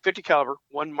one 50 caliber,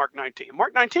 one Mark 19.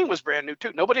 Mark 19 was brand new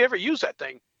too. Nobody ever used that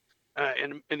thing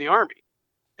in the Army.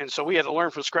 And so we had to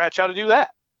learn from scratch how to do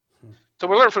that. So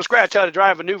we learned from scratch how to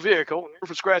drive a new vehicle, learn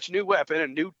from scratch a new weapon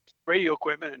and new radio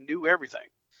equipment and new everything.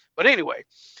 But anyway,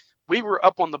 we were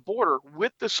up on the border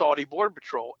with the Saudi Border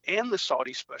Patrol and the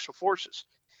Saudi Special Forces.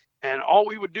 And all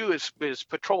we would do is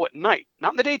patrol at night,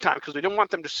 not in the daytime, because we didn't want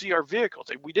them to see our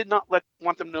vehicles. We did not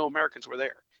want them to know Americans were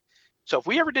there. So if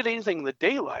we ever did anything in the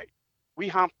daylight, we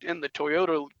hopped in the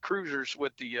Toyota Cruisers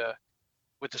with the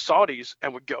Saudis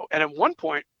and would go. And at one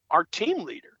point, our team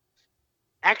leader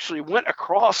actually went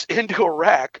across into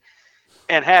Iraq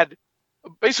and had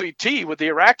basically tea with the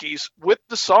Iraqis with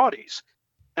the Saudis.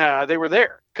 They were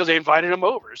there because they invited him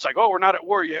over. It's like, oh, we're not at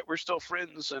war yet. We're still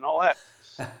friends and all that.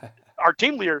 Our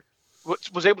team leader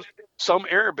was able to speak some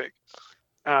Arabic.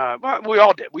 Well, we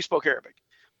all did. We spoke Arabic.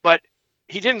 But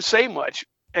he didn't say much.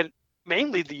 And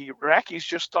mainly the Iraqis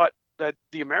just thought that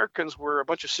the Americans were a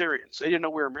bunch of Syrians. They didn't know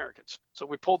we were Americans. So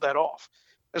we pulled that off.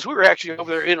 As we were actually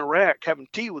over there in Iraq having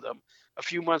tea with them a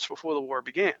few months before the war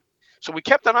began. So we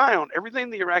kept an eye on everything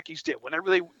the Iraqis did. Whenever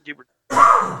they were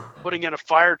putting in a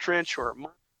fire trench or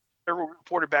whatever, we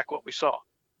reported back what we saw.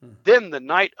 Then the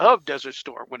night of Desert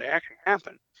Storm, when it actually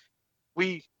happened,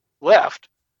 we left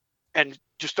and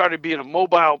just started being a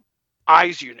mobile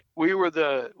eyes unit. We were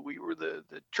the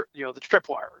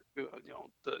tripwire.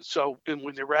 So and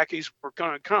when the Iraqis were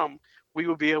going to come, we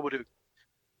would be able to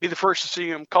be the first to see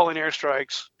them, call in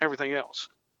airstrikes, everything else.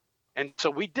 And so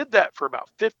we did that for about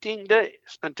 15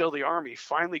 days until the Army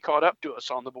finally caught up to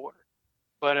us on the border.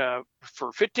 But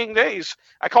for 15 days,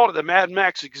 I called it the Mad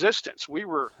Max existence. We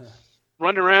were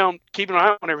running around, keeping an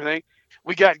eye on everything.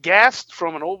 We got gas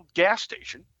from an old gas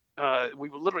station. We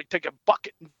would literally take a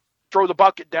bucket and throw the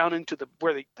bucket down into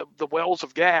where the wells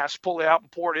of gas, pull it out and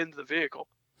pour it into the vehicle.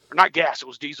 Or not gas, it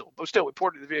was diesel, but still we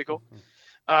poured it in the vehicle.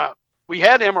 We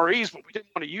had MREs, but we didn't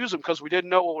want to use them because we didn't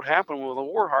know what would happen with the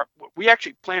war. We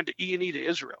actually planned to E&E to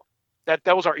Israel.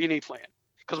 That was our E&E plan,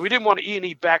 because we didn't want to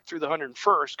E&E back through the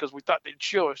 101st because we thought they'd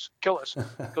kill us because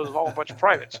it was all a bunch of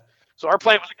privates. So our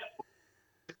plan was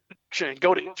to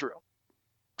go to Israel.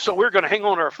 So we were going to hang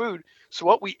on to our food. So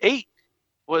what we ate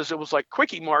was like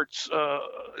Quickie Marts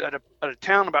at a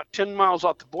town about 10 miles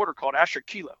off the border called Asher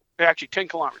Kilo. Actually 10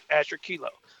 kilometers, Asher Kilo.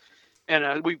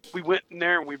 And we went in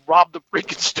there and we robbed the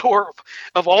freaking store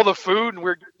of all the food.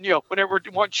 And whenever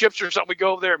we want chips or something, we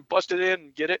go over there and bust it in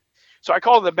and get it. So I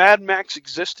call it the Mad Max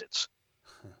existence.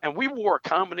 And we wore a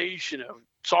combination of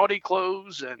Saudi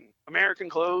clothes and American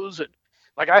clothes. And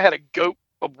like I had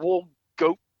a wool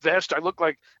goat vest. I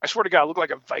swear to God, I looked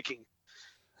like a Viking.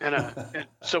 And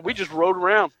so we just rode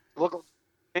around,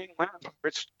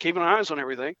 it's keeping eyes on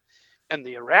everything. And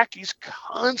the Iraqis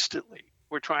constantly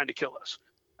were trying to kill us.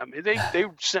 I mean, they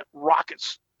sent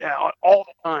rockets all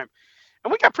the time.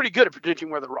 And we got pretty good at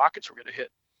predicting where the rockets were going to hit.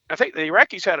 I think the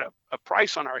Iraqis had a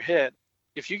price on our head.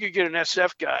 If you could get an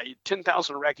SF guy,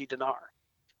 10,000 Iraqi dinar.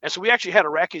 And so we actually had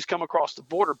Iraqis come across the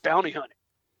border bounty hunting.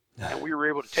 And we were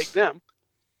able to take them.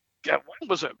 One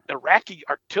was an Iraqi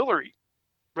artillery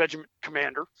regiment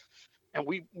commander. And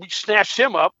we snatched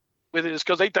him up with his,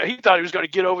 because he thought he was going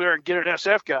to get over there and get an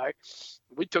SF guy.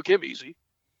 We took him easy.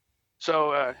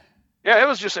 So, yeah, it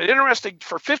was just an interesting,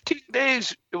 for 15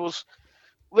 days, it was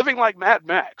living like Mad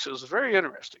Max. It was very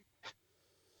interesting.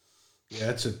 Yeah,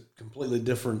 it's a completely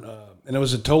different, and it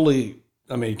was a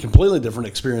completely different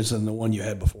experience than the one you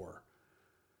had before.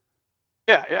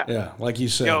 Yeah. Yeah, like you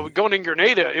said. Going in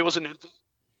Grenada, it was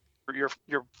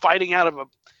you're fighting out of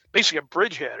basically a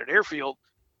bridgehead, an airfield,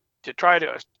 to try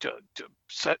to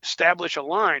establish a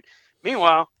line.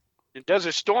 Meanwhile, in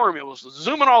Desert Storm, it was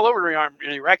zooming all over the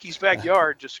Iraqi's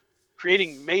backyard, just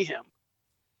creating mayhem.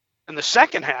 And the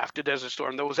second half to Desert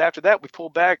Storm, that was after that, we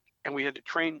pulled back and we had to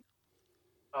train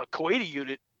a Kuwaiti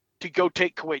unit to go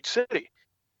take Kuwait City.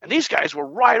 And these guys were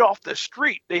right off the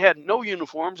street. They had no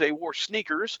uniforms. They wore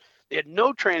sneakers. They had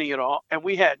no training at all. And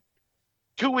we had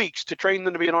 2 weeks to train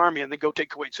them to be an army and then go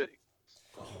take Kuwait City.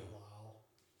 Oh, wow.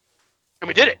 And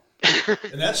we did it.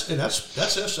 and that's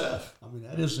SF. I mean,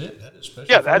 that is it. That is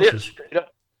special. Yeah, that forces. is straight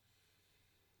up.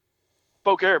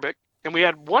 Spoke Arabic. And we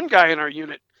had one guy in our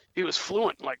unit. He was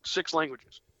fluent in like 6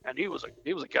 languages, and he was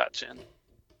a godsend.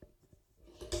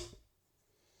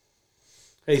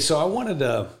 Hey, so I wanted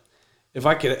to, if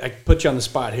I could put you on the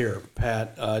spot here,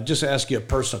 Pat, just ask you a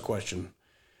personal question.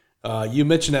 You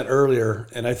mentioned that earlier,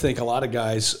 and I think a lot of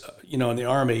guys, in the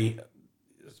Army,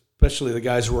 especially the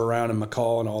guys who were around in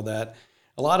McCall and all that,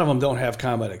 a lot of them don't have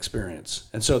combat experience,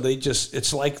 and so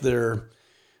it's like they're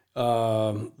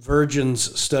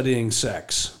virgins studying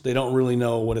sex. They don't really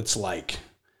know what it's like,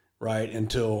 right,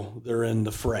 until they're in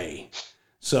the fray.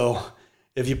 So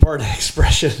if you pardon the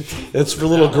expression, it's a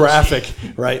little graphic,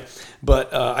 right?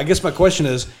 But I guess my question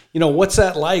is, what's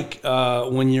that like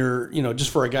when you're,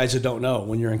 just for our guys that don't know,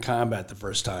 when you're in combat the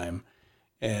first time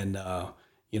and,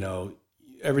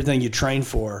 everything you train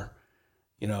for,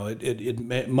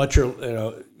 it much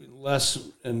or less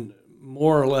and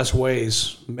more or less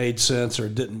ways made sense or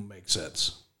didn't make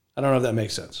sense. I don't know if that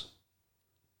makes sense.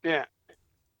 Yeah. It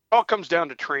all comes down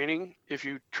to training. If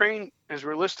you train as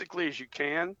realistically as you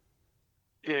can,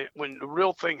 when the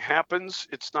real thing happens,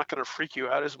 it's not going to freak you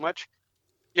out as much.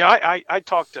 Yeah, I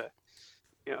talk to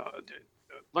a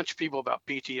bunch of people about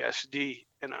PTSD,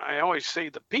 and I always say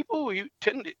the people who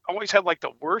tend to always have like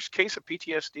the worst case of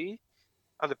PTSD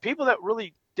are the people that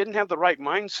really didn't have the right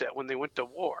mindset when they went to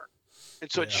war.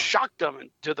 And so it shocked them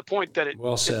to the point that it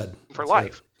well said for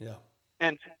life. Yeah.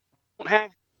 And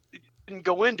didn't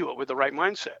go into it with the right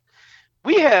mindset.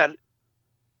 We had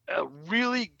a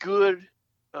really good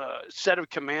set of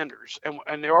commanders,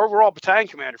 and their overall battalion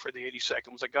commander for the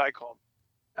 82nd was a guy called,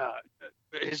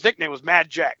 his nickname was Mad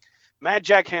Jack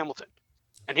Hamilton,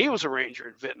 and he was a Ranger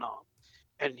in Vietnam,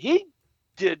 and he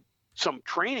did some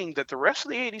training that the rest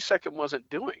of the 82nd wasn't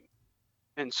doing,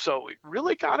 and so it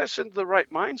really got us into the right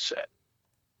mindset,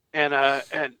 and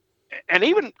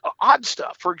even odd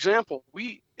stuff. For example,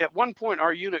 at one point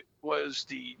our unit was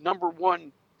the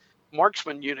 #1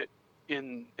 marksman unit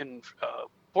in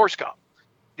FORSCOM,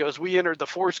 because we entered the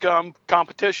FORSCOM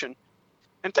competition.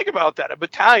 And think about that, a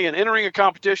battalion entering a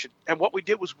competition. And what we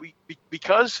did was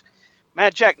because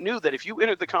Mad Jack knew that if you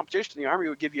entered the competition, the Army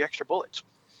would give you extra bullets.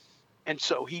 And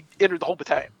so he entered the whole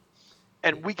battalion.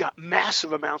 And we got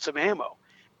massive amounts of ammo.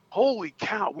 Holy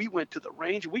cow, we went to the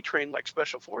range and we trained like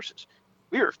special forces.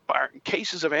 We were firing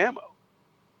cases of ammo.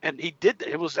 And he did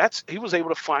that. He was able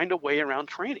to find a way around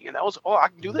training. And that was, I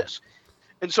can do this.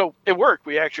 And so it worked.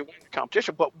 We actually won the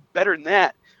competition. But better than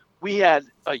that, we had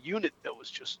a unit that was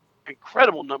just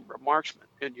incredible number of marksmen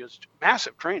and just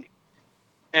massive training.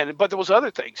 But there was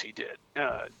other things he did.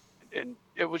 And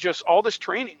it was just all this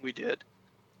training we did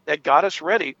that got us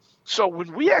ready. So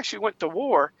when we actually went to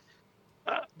war,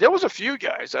 there was a few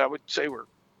guys that I would say were,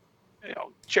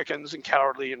 chickens and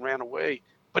cowardly and ran away,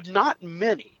 but not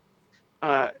many.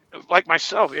 Like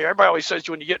myself, everybody always says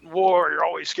when you get in war, you're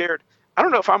always scared. I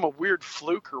don't know if I'm a weird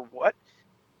fluke or what.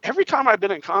 Every time I've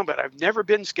been in combat, I've never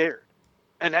been scared.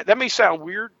 And that may sound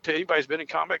weird to anybody who's been in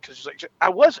combat, because I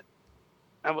wasn't.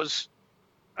 I was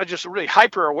just really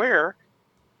hyper aware.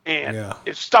 And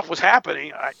if stuff was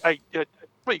happening, I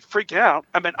really freaked out.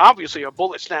 I mean, obviously, a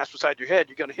bullet snaps beside your head,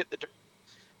 you're going to hit the dirt.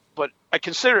 But I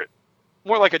consider it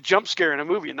more like a jump scare in a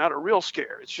movie, not a real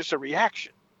scare. It's just a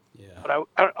reaction. Yeah. But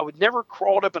I would never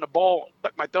crawled up in a ball,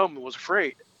 stuck my thumb, and was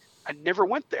afraid. I never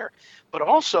went there. But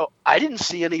also, I didn't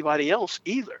see anybody else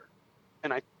either.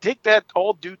 And I think that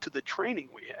all due to the training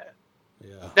we had.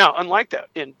 Yeah. Now, unlike that,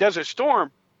 in Desert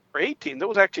Storm for 18, there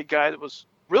was actually a guy that was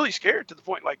really scared to the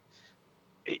point, like,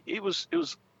 it was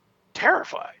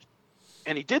terrified.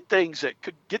 And he did things that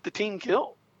could get the team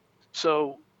killed.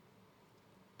 So,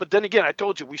 but then again, I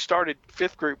told you, we started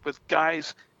 5th group with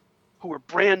guys who were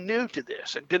brand new to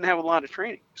this and didn't have a lot of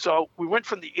training. So we went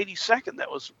from the 82nd,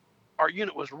 our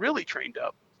unit was really trained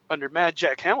up under Mad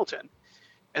Jack Hamilton.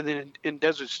 And then in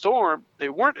Desert Storm, they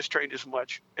weren't as trained as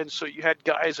much. And so you had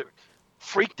guys that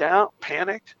freaked out,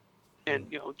 panicked, and,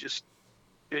 just,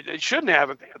 it shouldn't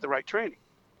have if they had the right training.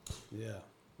 Yeah.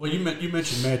 Well, you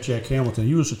mentioned Mad Jack Hamilton.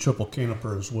 He was a triple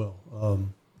canoper as well.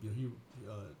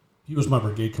 He was my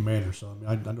brigade commander, so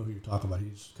I know who you're talking about.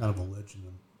 He's kind of a legend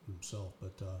himself.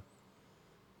 But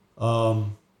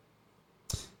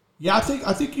yeah, I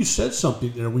think you said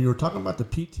something there when you were talking about the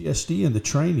PTSD and the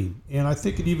training, and I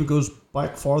think it even goes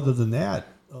back farther than that.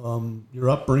 Your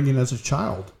upbringing as a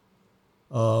child.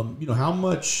 How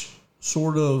much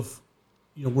sort of,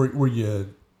 were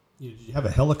you? Did you have a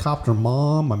helicopter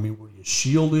mom? I mean, were you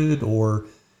shielded, or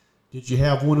did you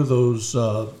have one of those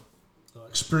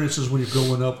experiences when you're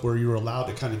growing up where you were allowed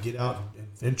to kind of get out and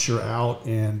venture out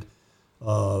and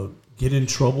get in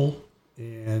trouble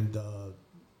and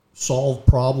solve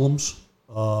problems,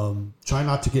 try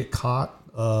not to get caught,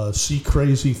 see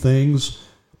crazy things?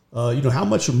 How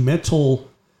much mental,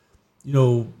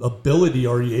 ability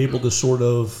are you able to sort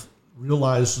of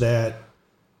realize that,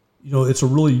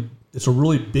 it's a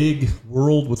really big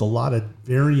world with a lot of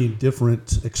varying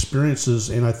different experiences.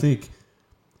 And I think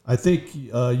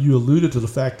you alluded to the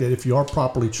fact that if you are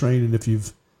properly trained and if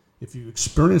you've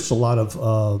experienced a lot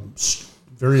of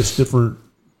various different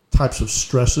types of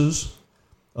stresses,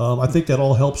 I think that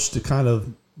all helps to kind of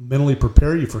mentally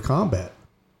prepare you for combat.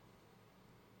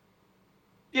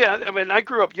 Yeah, I mean, I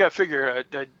grew up. Yeah, figure.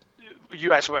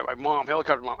 You asked about my mom,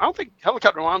 helicopter mom. I don't think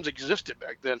helicopter moms existed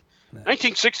back then.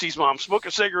 1960s mom, smoke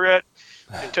a cigarette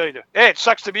and tell you, hey, it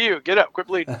sucks to be you. Get up, quit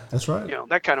bleeding. That's right.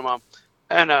 That kind of mom.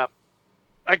 And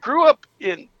I grew up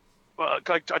in,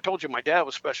 like I told you, my dad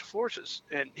was Special Forces,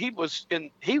 and he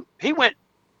went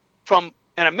from,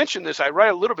 and I mentioned this, I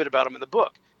write a little bit about him in the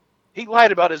book. He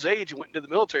lied about his age and went into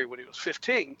the military when he was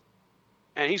 15.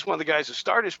 And he's one of the guys that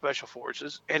started Special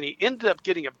Forces, and he ended up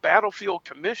getting a battlefield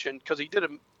commission because he did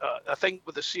a thing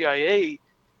with the CIA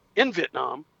in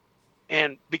Vietnam.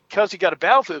 And because he got a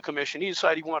battlefield commission, he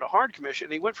decided he wanted a hard commission.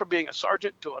 And he went from being a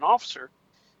sergeant to an officer,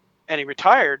 and he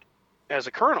retired as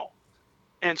a colonel.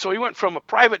 And so he went from a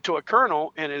private to a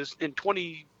colonel, and I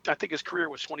think his career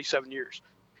was 27 years.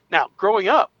 Now, growing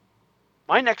up,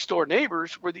 my next door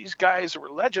neighbors were these guys that were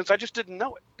legends. I just didn't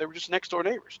know it. They were just next door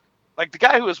neighbors. Like the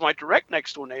guy who was my direct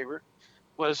next door neighbor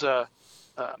was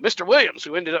Mr. Williams,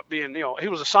 who ended up being, he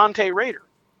was a Sante Raider.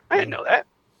 I didn't know that.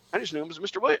 I just knew him as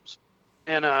Mr. Williams.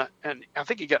 And I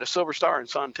think he got a Silver Star in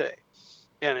Sante.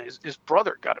 And his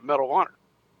brother got a Medal of Honor.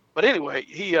 But anyway,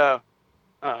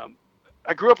 I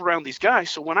grew up around these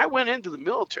guys. So when I went into the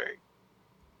military,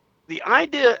 the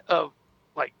idea of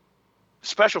like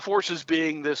Special Forces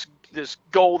being this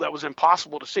goal that was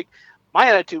impossible to seek, my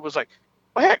attitude was like,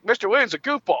 well, heck, Mr. Williams is a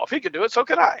goofball. If he could do it, so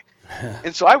could I.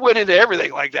 And so I went into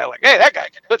everything like that, like, hey, that guy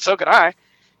can do it, so can I.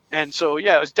 And so,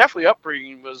 yeah, it was definitely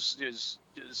upbringing is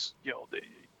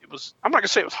it was, I'm not going to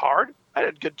say it was hard. I had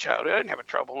a good childhood. I didn't have a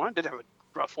trouble one. I didn't have a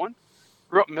rough one.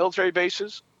 Grew up in military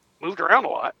bases, moved around a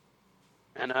lot.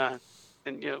 And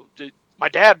my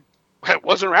dad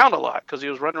wasn't around a lot because he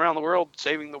was running around the world,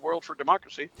 saving the world for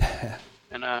democracy.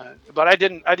 And but I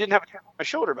didn't have a tap on my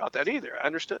shoulder about that either. I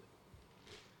understood.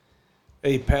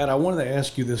 Hey, Pat, I wanted to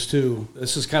ask you this too.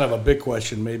 This is kind of a big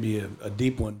question, maybe a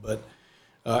deep one, but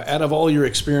out of all your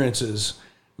experiences,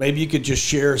 maybe you could just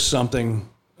share something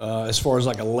as far as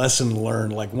like a lesson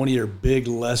learned, like one of your big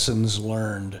lessons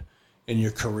learned in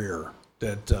your career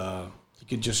that you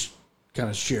could just kind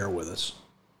of share with us.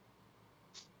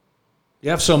 You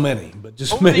have so many, but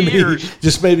just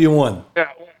maybe one.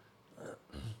 Yeah.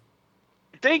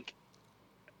 I think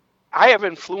I have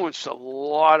influenced a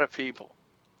lot of people.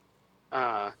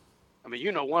 I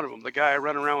mean, one of them, the guy I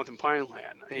run around with in Pineland.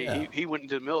 He went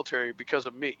into the military because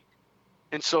of me.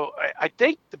 And so I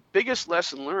think the biggest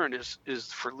lesson learned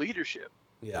is for leadership.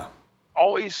 Yeah.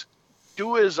 Always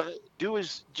lead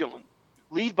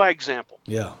by example.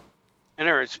 Yeah.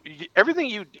 And everything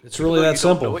you do, it's really that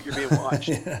simple. Know what you're being watched.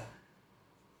 Yeah.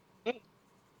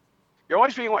 You're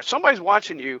always being watched. Somebody's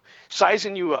watching you,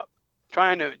 sizing you up,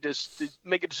 trying to just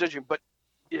make a decision. But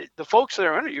the folks that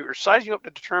are under you are sizing you up to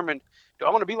determine, do I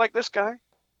want to be like this guy?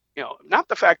 Not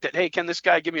the fact that, hey, can this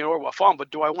guy give me an order while falling, but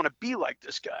do I want to be like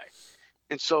this guy?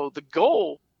 And so the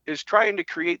goal is trying to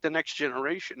create the next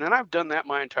generation. And I've done that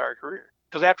my entire career.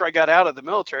 Because after I got out of the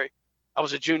military, I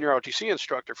was a junior ROTC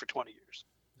instructor for 20 years.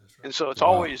 Right. And so it's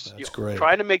always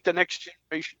trying to make the next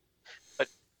generation. But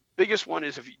biggest one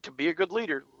is to be a good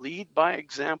leader, lead by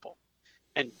example.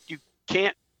 And you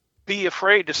can't be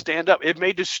afraid to stand up. It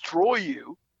may destroy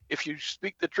you if you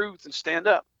speak the truth and stand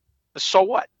up. But so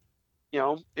what?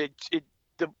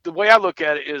 The way I look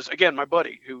at it is, again, my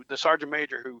buddy, the sergeant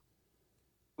major who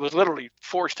was literally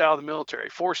forced out of the military,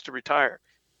 forced to retire.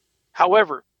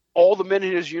 However, all the men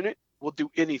in his unit will do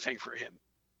anything for him.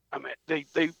 I mean,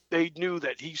 they knew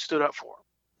that he stood up for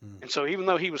him. And so even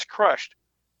though he was crushed,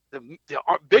 the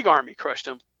big army crushed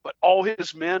him, but all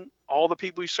his men, all the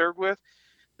people he served with,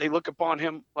 they look upon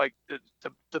him like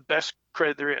the best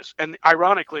credit there is. And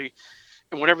ironically,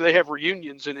 and whenever they have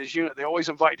reunions in his unit, they always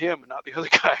invite him and not the other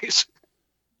guys.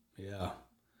 Yeah.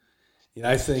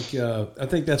 I think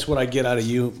that's what I get out of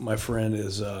you, my friend,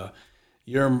 is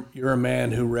you're a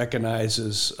man who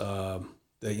recognizes that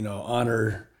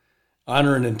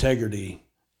honor and integrity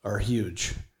are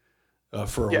huge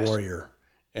for a warrior,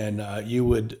 and you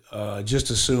would just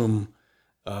assume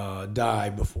die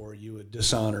before you would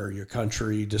dishonor your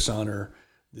country, dishonor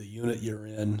the unit you're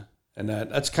in, and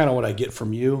that's kind of what I get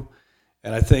from you.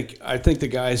 And I think the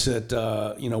guys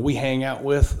that we hang out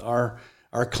with,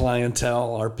 our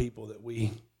clientele, our people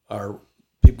we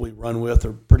run with,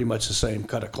 are pretty much the same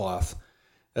cut of cloth.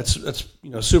 That's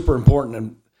super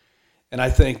important. And I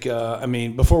think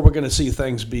before we're going to see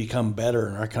things become better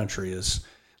in our country, is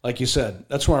like you said,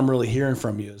 that's what I'm really hearing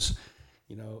from you is,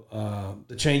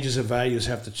 the changes of values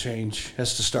has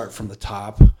to start from the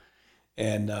top.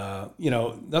 And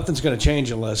nothing's going to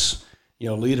change unless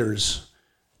leaders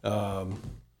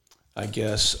I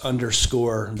guess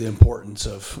underscore the importance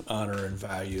of honor and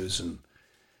values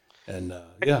and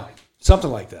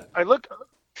something like that. I look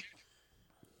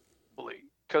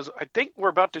because I think we're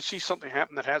about to see something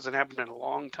happen that hasn't happened in a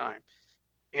long time.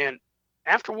 And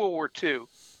after World War II,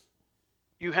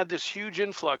 you had this huge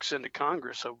influx into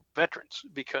Congress of veterans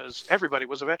because everybody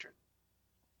was a veteran.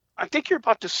 I think you're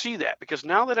about to see that because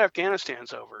now that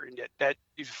Afghanistan's over and that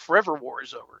forever war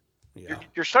is over,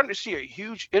 you're starting to see a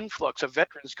huge influx of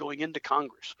veterans going into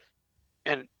Congress,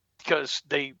 and because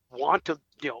they want to,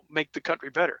 make the country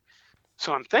better.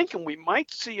 So I'm thinking we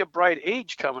might see a bright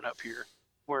age coming up here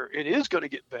where it is going to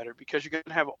get better because you're going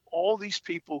to have all these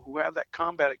people who have that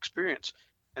combat experience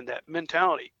and that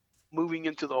mentality moving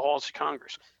into the halls of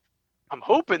Congress. I'm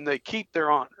hoping they keep their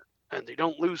honor and they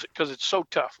don't lose it because it's so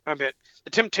tough. I mean, the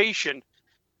temptation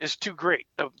is too great.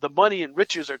 The money and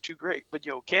riches are too great, but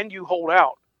can you hold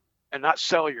out and not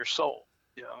sell your soul?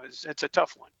 It's a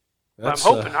tough one. I'm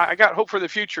hoping. I got hope for the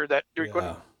future that you're going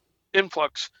to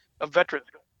influx of veterans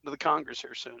to the Congress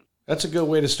here soon. That's a good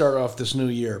way to start off this new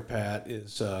year, Pat.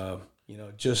 Is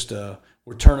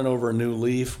we're turning over a new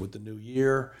leaf with the new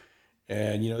year,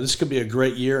 and this could be a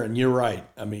great year. And you're right.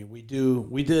 I mean, we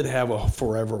did have a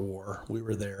forever war. We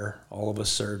were there. All of us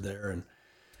served there,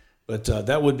 but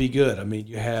that would be good. I mean,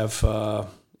 you have,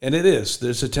 and it is.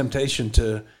 There's a temptation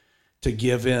to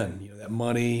give in, that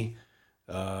money,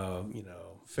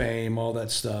 fame, all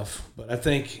that stuff. But I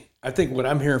think I think what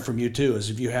I'm hearing from you too is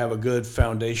if you have a good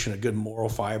foundation, a good moral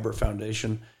fiber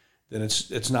foundation, then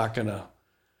it's gonna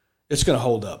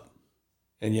hold up.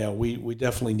 And yeah, we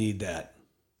definitely need that.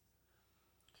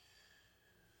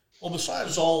 Well,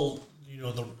 besides all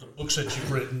the books that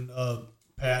you've written,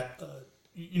 Pat,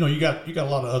 you got a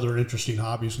lot of other interesting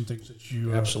hobbies and things that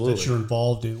you Absolutely. that you're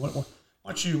involved in. Why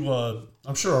don't you?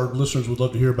 I'm sure our listeners would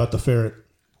love to hear about the ferret.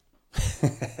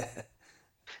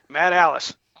 Mad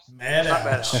Alice. Mad Not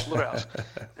Alice. Mad Alice. Little Alice.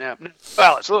 Yeah, Little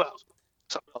Alice.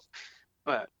 Something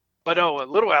else. But no,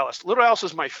 Little Alice. Little Alice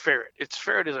is my ferret. Its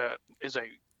ferret is a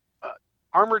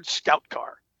armored scout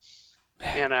car,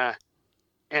 and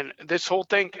this whole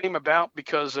thing came about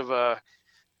because of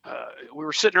we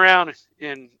were sitting around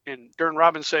during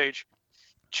Robin Sage,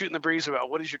 shooting the breeze about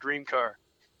what is your dream car,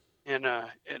 and I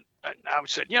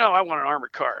said, I want an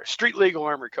armored car, a street legal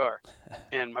armored car,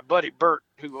 and my buddy Bert,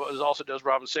 who also does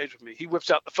Robin Sage with me, he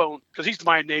whips out the phone because he's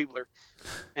my enabler,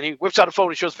 and he whips out a phone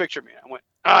and shows a picture of me. I went,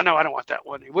 oh no, I don't want that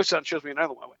one. He whips out and shows me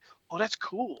another one. I went, oh, that's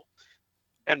cool.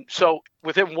 And so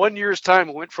within 1 year's time,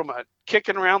 I went from a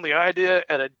kicking around the idea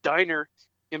at a diner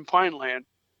in Pineland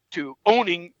to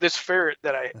owning this ferret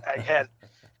that I had.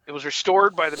 It was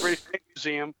restored by the British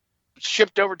Museum,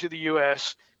 shipped over to the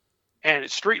U.S., and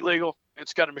it's street legal.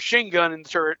 It's got a machine gun in the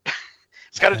turret.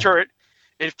 It's got a turret.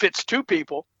 It fits 2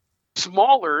 people,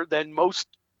 smaller than most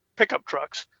pickup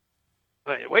trucks.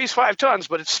 It weighs 5 tons,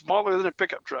 but it's smaller than a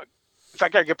pickup truck. In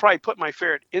fact, I could probably put my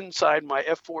ferret inside my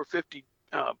F-450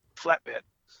 flatbed.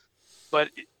 But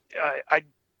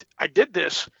I did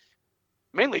this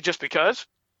mainly just because.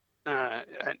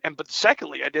 But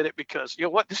secondly, I did it because,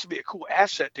 this would be a cool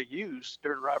asset to use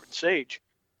during Robin Sage.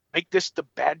 Make this the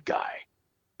bad guy.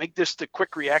 Make this the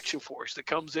quick reaction force that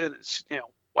comes in and,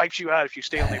 wipes you out if you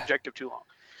stay on the objective too long.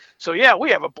 So, yeah,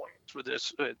 we have a blast with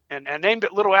this. And named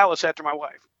it Little Alice after my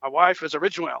wife. My wife is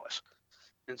original Alice.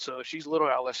 And so she's Little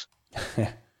Alice. I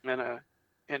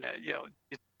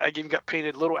even got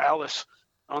painted Little Alice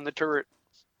on the turret,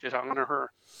 just to honor her.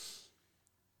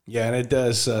 Yeah, and it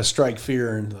does strike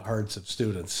fear in the hearts of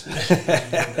students.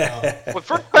 Well, the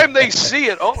first time they see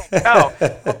it, oh my cow,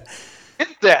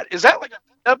 is that like a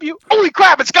W? Holy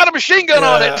crap, it's got a machine gun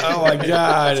on it. Oh my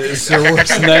God, it's the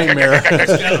worst nightmare.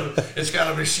 It's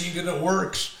got a machine gun that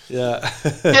works. Yeah.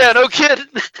 Yeah, no kidding.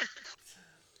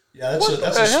 Yeah,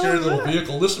 that's a scary little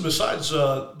vehicle. Listen, besides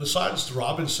the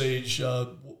Robin Sage,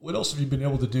 what else have you been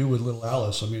able to do with Little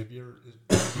Alice? I mean, you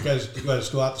guys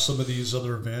go out to some of these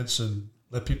other events and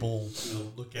let people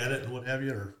look at it and what have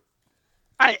you? Or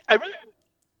I really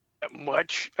haven't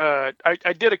much.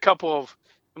 I did a couple of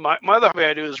my other hobby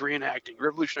I do is reenacting,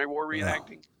 Revolutionary War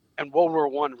reenacting, and World War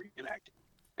I reenacting.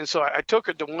 And so I took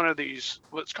it to one of these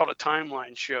what's called a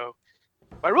timeline show.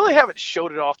 I really haven't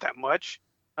showed it off that much.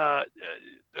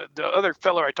 The other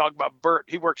fellow I talked about, Bert,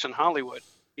 he works in Hollywood.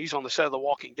 He's on the set of The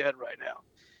Walking Dead right now,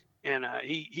 and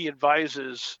he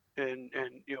advises and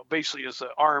basically is the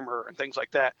armor and things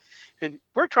like that. And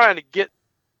we're trying to get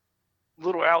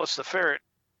Little Alice the ferret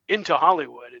into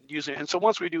Hollywood and use it. And so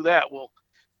once we do that, we'll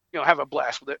have a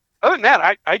blast with it. Other than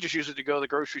that, I just use it to go to the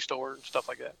grocery store and stuff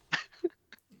like that.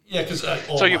 Yeah, because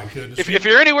my goodness, if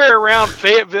you're anywhere around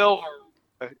Fayetteville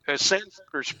or Sanford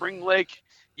or Spring Lake,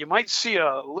 you might see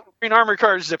a little green armored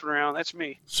car zipping around. That's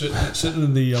me. Sitting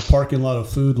in the parking lot of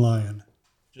Food Lion,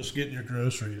 just getting your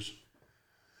groceries.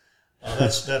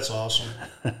 That's awesome.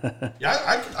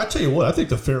 Yeah, I tell you what, I think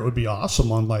the ferret would be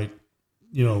awesome on the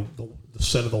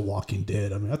set of The Walking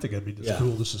Dead. I mean, I think it'd be just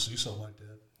cool just to see something like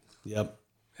that. Yep.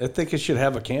 I think it should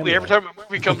have a camera. Every time a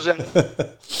movie comes in,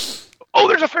 oh,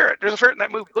 there's a ferret. There's a ferret in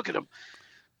that movie. Look at him.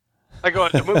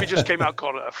 The movie just came out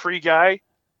called Free Guy.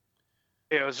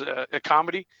 It was a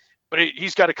comedy, but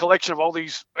he's got a collection of all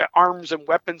these arms and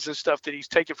weapons and stuff that he's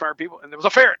taken from our people. And there was a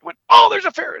ferret. I went, oh, there's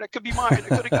a ferret. That could be mine. I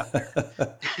could have got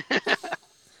there.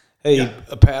 Hey,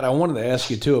 Pat, I wanted to ask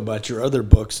you, too, about your other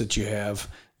books that you have,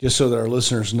 just so that our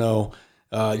listeners know.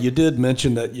 You did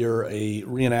mention that you're a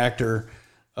reenactor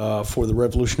for the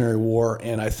Revolutionary War,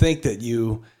 and I think that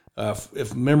you,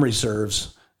 if memory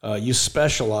serves, you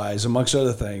specialize, amongst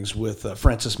other things, with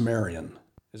Francis Marion.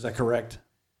 Is that correct?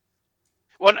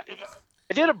 Well,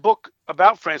 I did a book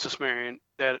about Francis Marion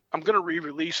that I'm going to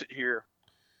re-release it here,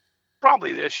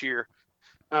 probably this year.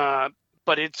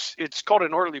 But it's called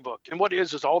an orderly book, and what it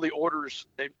is all the orders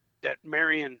that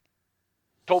Marion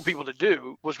told people to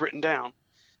do was written down,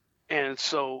 and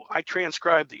so I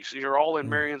transcribed these. These are all in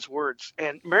Marion's words.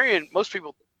 And Marion, most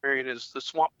people think Marion is the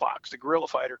swamp fox, the guerrilla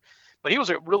fighter, but he was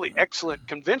a really excellent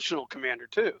conventional commander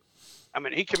too. I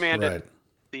mean, he commanded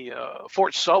the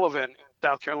Fort Sullivan,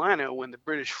 South Carolina, when the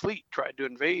British fleet tried to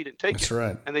invade and take it. That's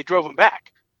right. And they drove him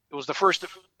back. It was the first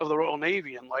of the Royal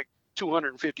Navy in like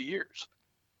 250 years.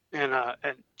 And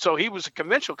so he was a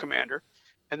conventional commander.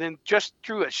 And then just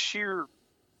through a sheer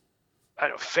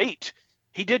fate,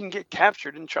 he didn't get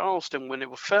captured in Charleston when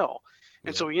it fell.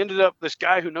 And so he ended up this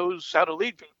guy who knows how to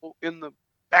lead people in the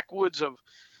backwoods of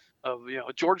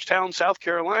Georgetown, South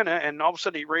Carolina. And all of a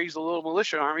sudden he raised a little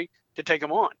militia army to take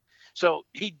him on. So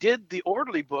he did the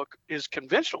orderly book, his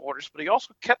conventional orders, but he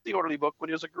also kept the orderly book when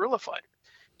he was a guerrilla fighter.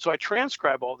 So I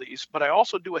transcribe all these, but I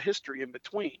also do a history in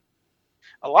between.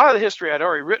 A lot of the history I'd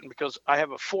already written because I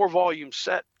have a 4-volume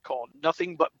set called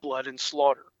Nothing But Blood and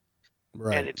Slaughter.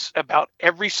 Right. And it's about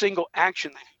every single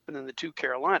action that happened in the 2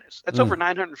 Carolinas. That's over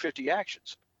 950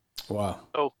 actions. Wow.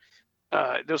 So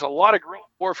there's a lot of guerrilla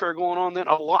warfare going on then,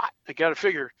 a lot. I got to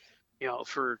figure,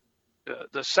 for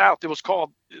the South, it was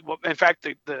called, in fact,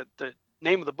 the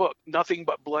name of the book, Nothing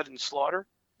But Blood and Slaughter,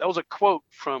 that was a quote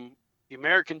from the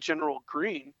American General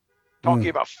Greene talking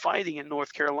about fighting in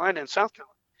North Carolina and South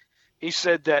Carolina. He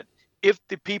said that if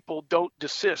the people don't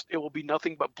desist, it will be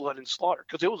nothing but blood and slaughter,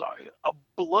 because it was a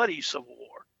bloody civil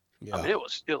war. Yeah. I mean, it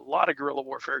was a lot of guerrilla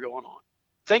warfare going on.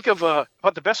 Think of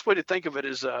but the best way to think of it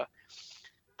is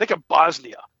think of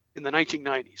Bosnia in the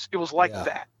 1990s. It was like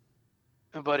that,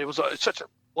 but it was such a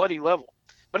bloody level.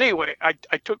 But anyway, I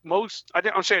took most. I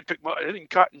didn't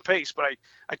cut and paste, but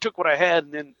I took what I had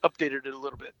and then updated it a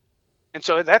little bit. And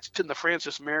so that's in the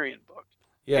Francis Marion book.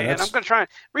 Yeah, and I'm going to try. The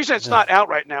reason it's not out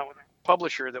right now with a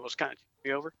publisher that was kind of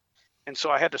taking me over, and so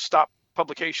I had to stop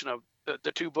publication of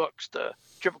the 2 books, the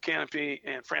Triple Canopy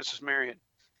and Francis Marion.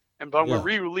 But I'm going to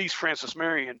re-release Francis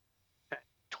Marion in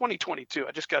 2022.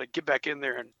 I just got to get back in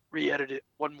there and re-edit it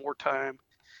one more time.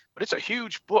 But it's a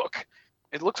huge book.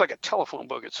 It looks like a telephone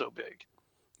book. It's so big.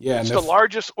 Yeah, it's the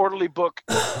largest orderly book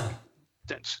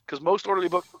since, because most orderly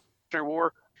books during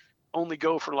war only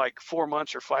go for like 4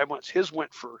 months or 5 months. His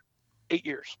went for 8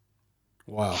 years.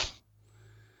 Wow.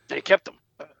 They kept them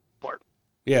apart.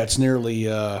 Yeah, it's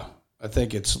nearly, I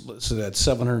think it's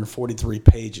 743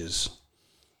 pages.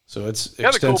 So it's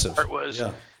extensive. The other cool part was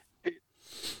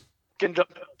in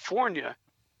California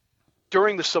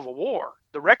during the Civil War,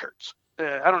 the records,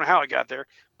 I don't know how it got there,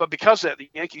 but because of that, the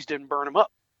Yankees didn't burn them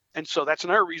up. And so that's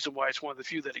another reason why it's one of the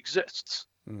few that exists.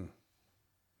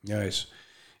 Nice.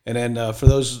 And then for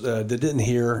those that didn't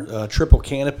hear, Triple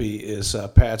Canopy is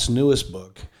Pat's newest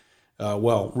book,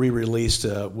 re-released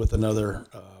with another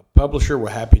publisher. We're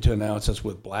happy to announce that's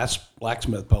with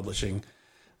Blacksmith Publishing.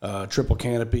 Triple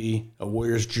Canopy, A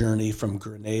Warrior's Journey from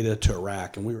Grenada to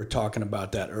Iraq. And we were talking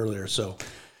about that earlier. So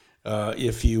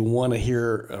if you want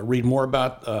to read more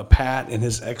about Pat and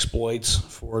his exploits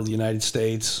for the United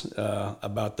States,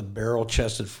 about the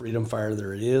barrel-chested freedom fighter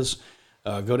there it is,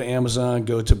 go to Amazon,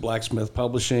 go to Blacksmith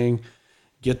Publishing,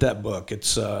 get that book.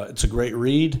 It's a great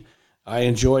read. I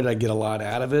enjoyed it. I get a lot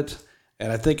out of it.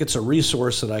 And I think it's a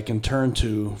resource that I can turn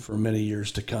to for many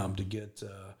years to come to get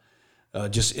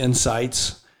just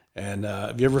insights. And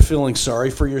if you're ever feeling sorry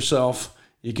for yourself,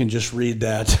 you can just read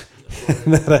that.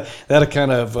 That'll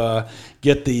kind of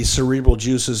get the cerebral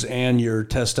juices and your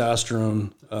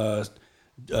testosterone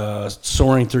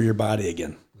soaring through your body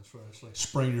again. That's right. It's like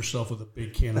spraying yourself with a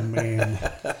big can of man.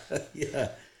 Yeah.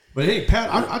 But hey, Pat,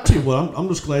 I tell you what, I'm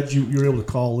just glad you're able to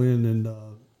call in and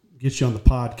get you on the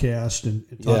podcast and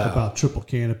talk about Triple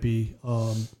Canopy.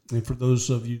 And for those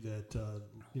of you that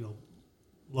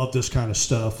love this kind of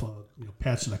stuff,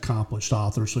 Pat's an accomplished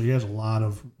author, so he has a lot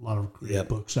of great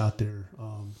books out there.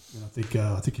 And I think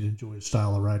you'd enjoy his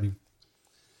style of writing.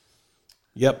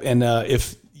 Yep, and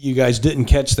if you guys didn't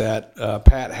catch that,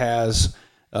 Pat has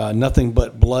Nothing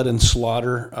But Blood and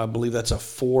Slaughter. I believe that's a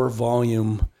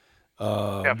 4-volume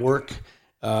work,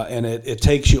 and it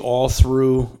takes you all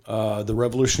through the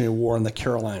Revolutionary War in the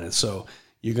Carolinas. So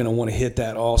you're going to want to hit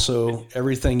that also.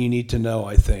 Everything you need to know,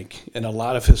 I think. And a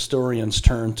lot of historians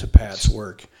turn to Pat's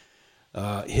work.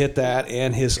 Hit that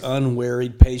and his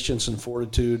Unwearied Patience and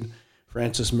Fortitude,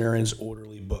 Francis Marion's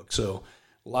orderly book. So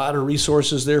a lot of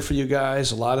resources there for you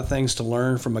guys, a lot of things to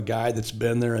learn from a guy that's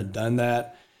been there and done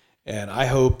that. And I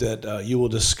hope that you will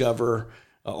discover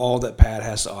all that Pat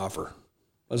has to offer.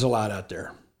 There's a lot out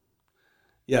there.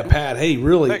 Yeah, Pat, hey,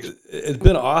 really, it's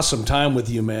been an awesome time with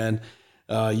you, man.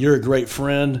 You're a great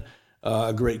friend,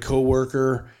 a great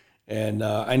coworker, and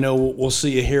I know we'll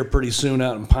see you here pretty soon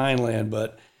out in Pineland,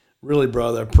 but really,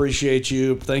 brother, appreciate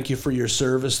you. Thank you for your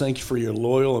service. Thank you for your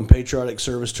loyal and patriotic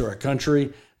service to our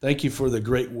country. Thank you for the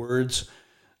great words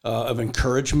of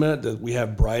encouragement that we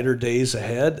have brighter days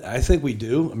ahead. I think we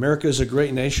do. America is a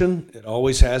great nation. It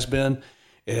always has been.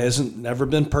 It hasn't never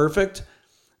been perfect,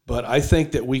 but I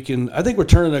think that I think we're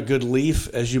turning a good leaf,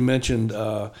 as you mentioned,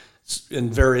 in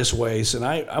various ways. And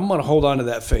I'm going to hold on to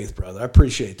that faith, brother. I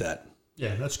appreciate that.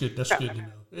 Yeah, that's good. That's good to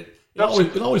know.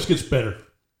 It always gets better.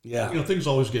 Yeah. Things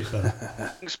always get better.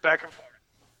 Things back and forth.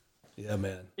 Yeah,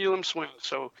 man. Feel them swing.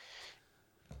 So,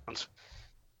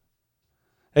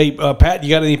 hey, Pat, you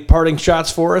got any parting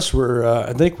shots for us?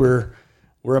 I think we're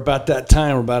about that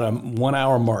time. We're about a 1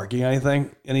 hour mark. You got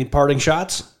anything? Any parting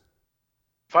shots?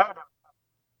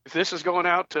 If this is going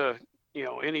out to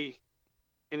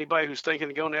anybody who's thinking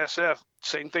of going to SF,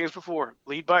 same thing as before.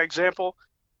 Lead by example,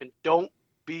 and don't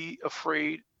be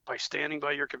afraid by standing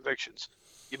by your convictions.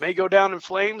 You may go down in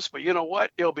flames, but you know what?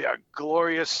 It'll be a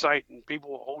glorious sight, and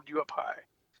people will hold you up high.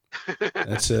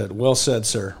 That's it. Well said,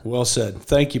 sir. Well said.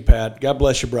 Thank you, Pat. God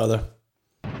bless you, brother.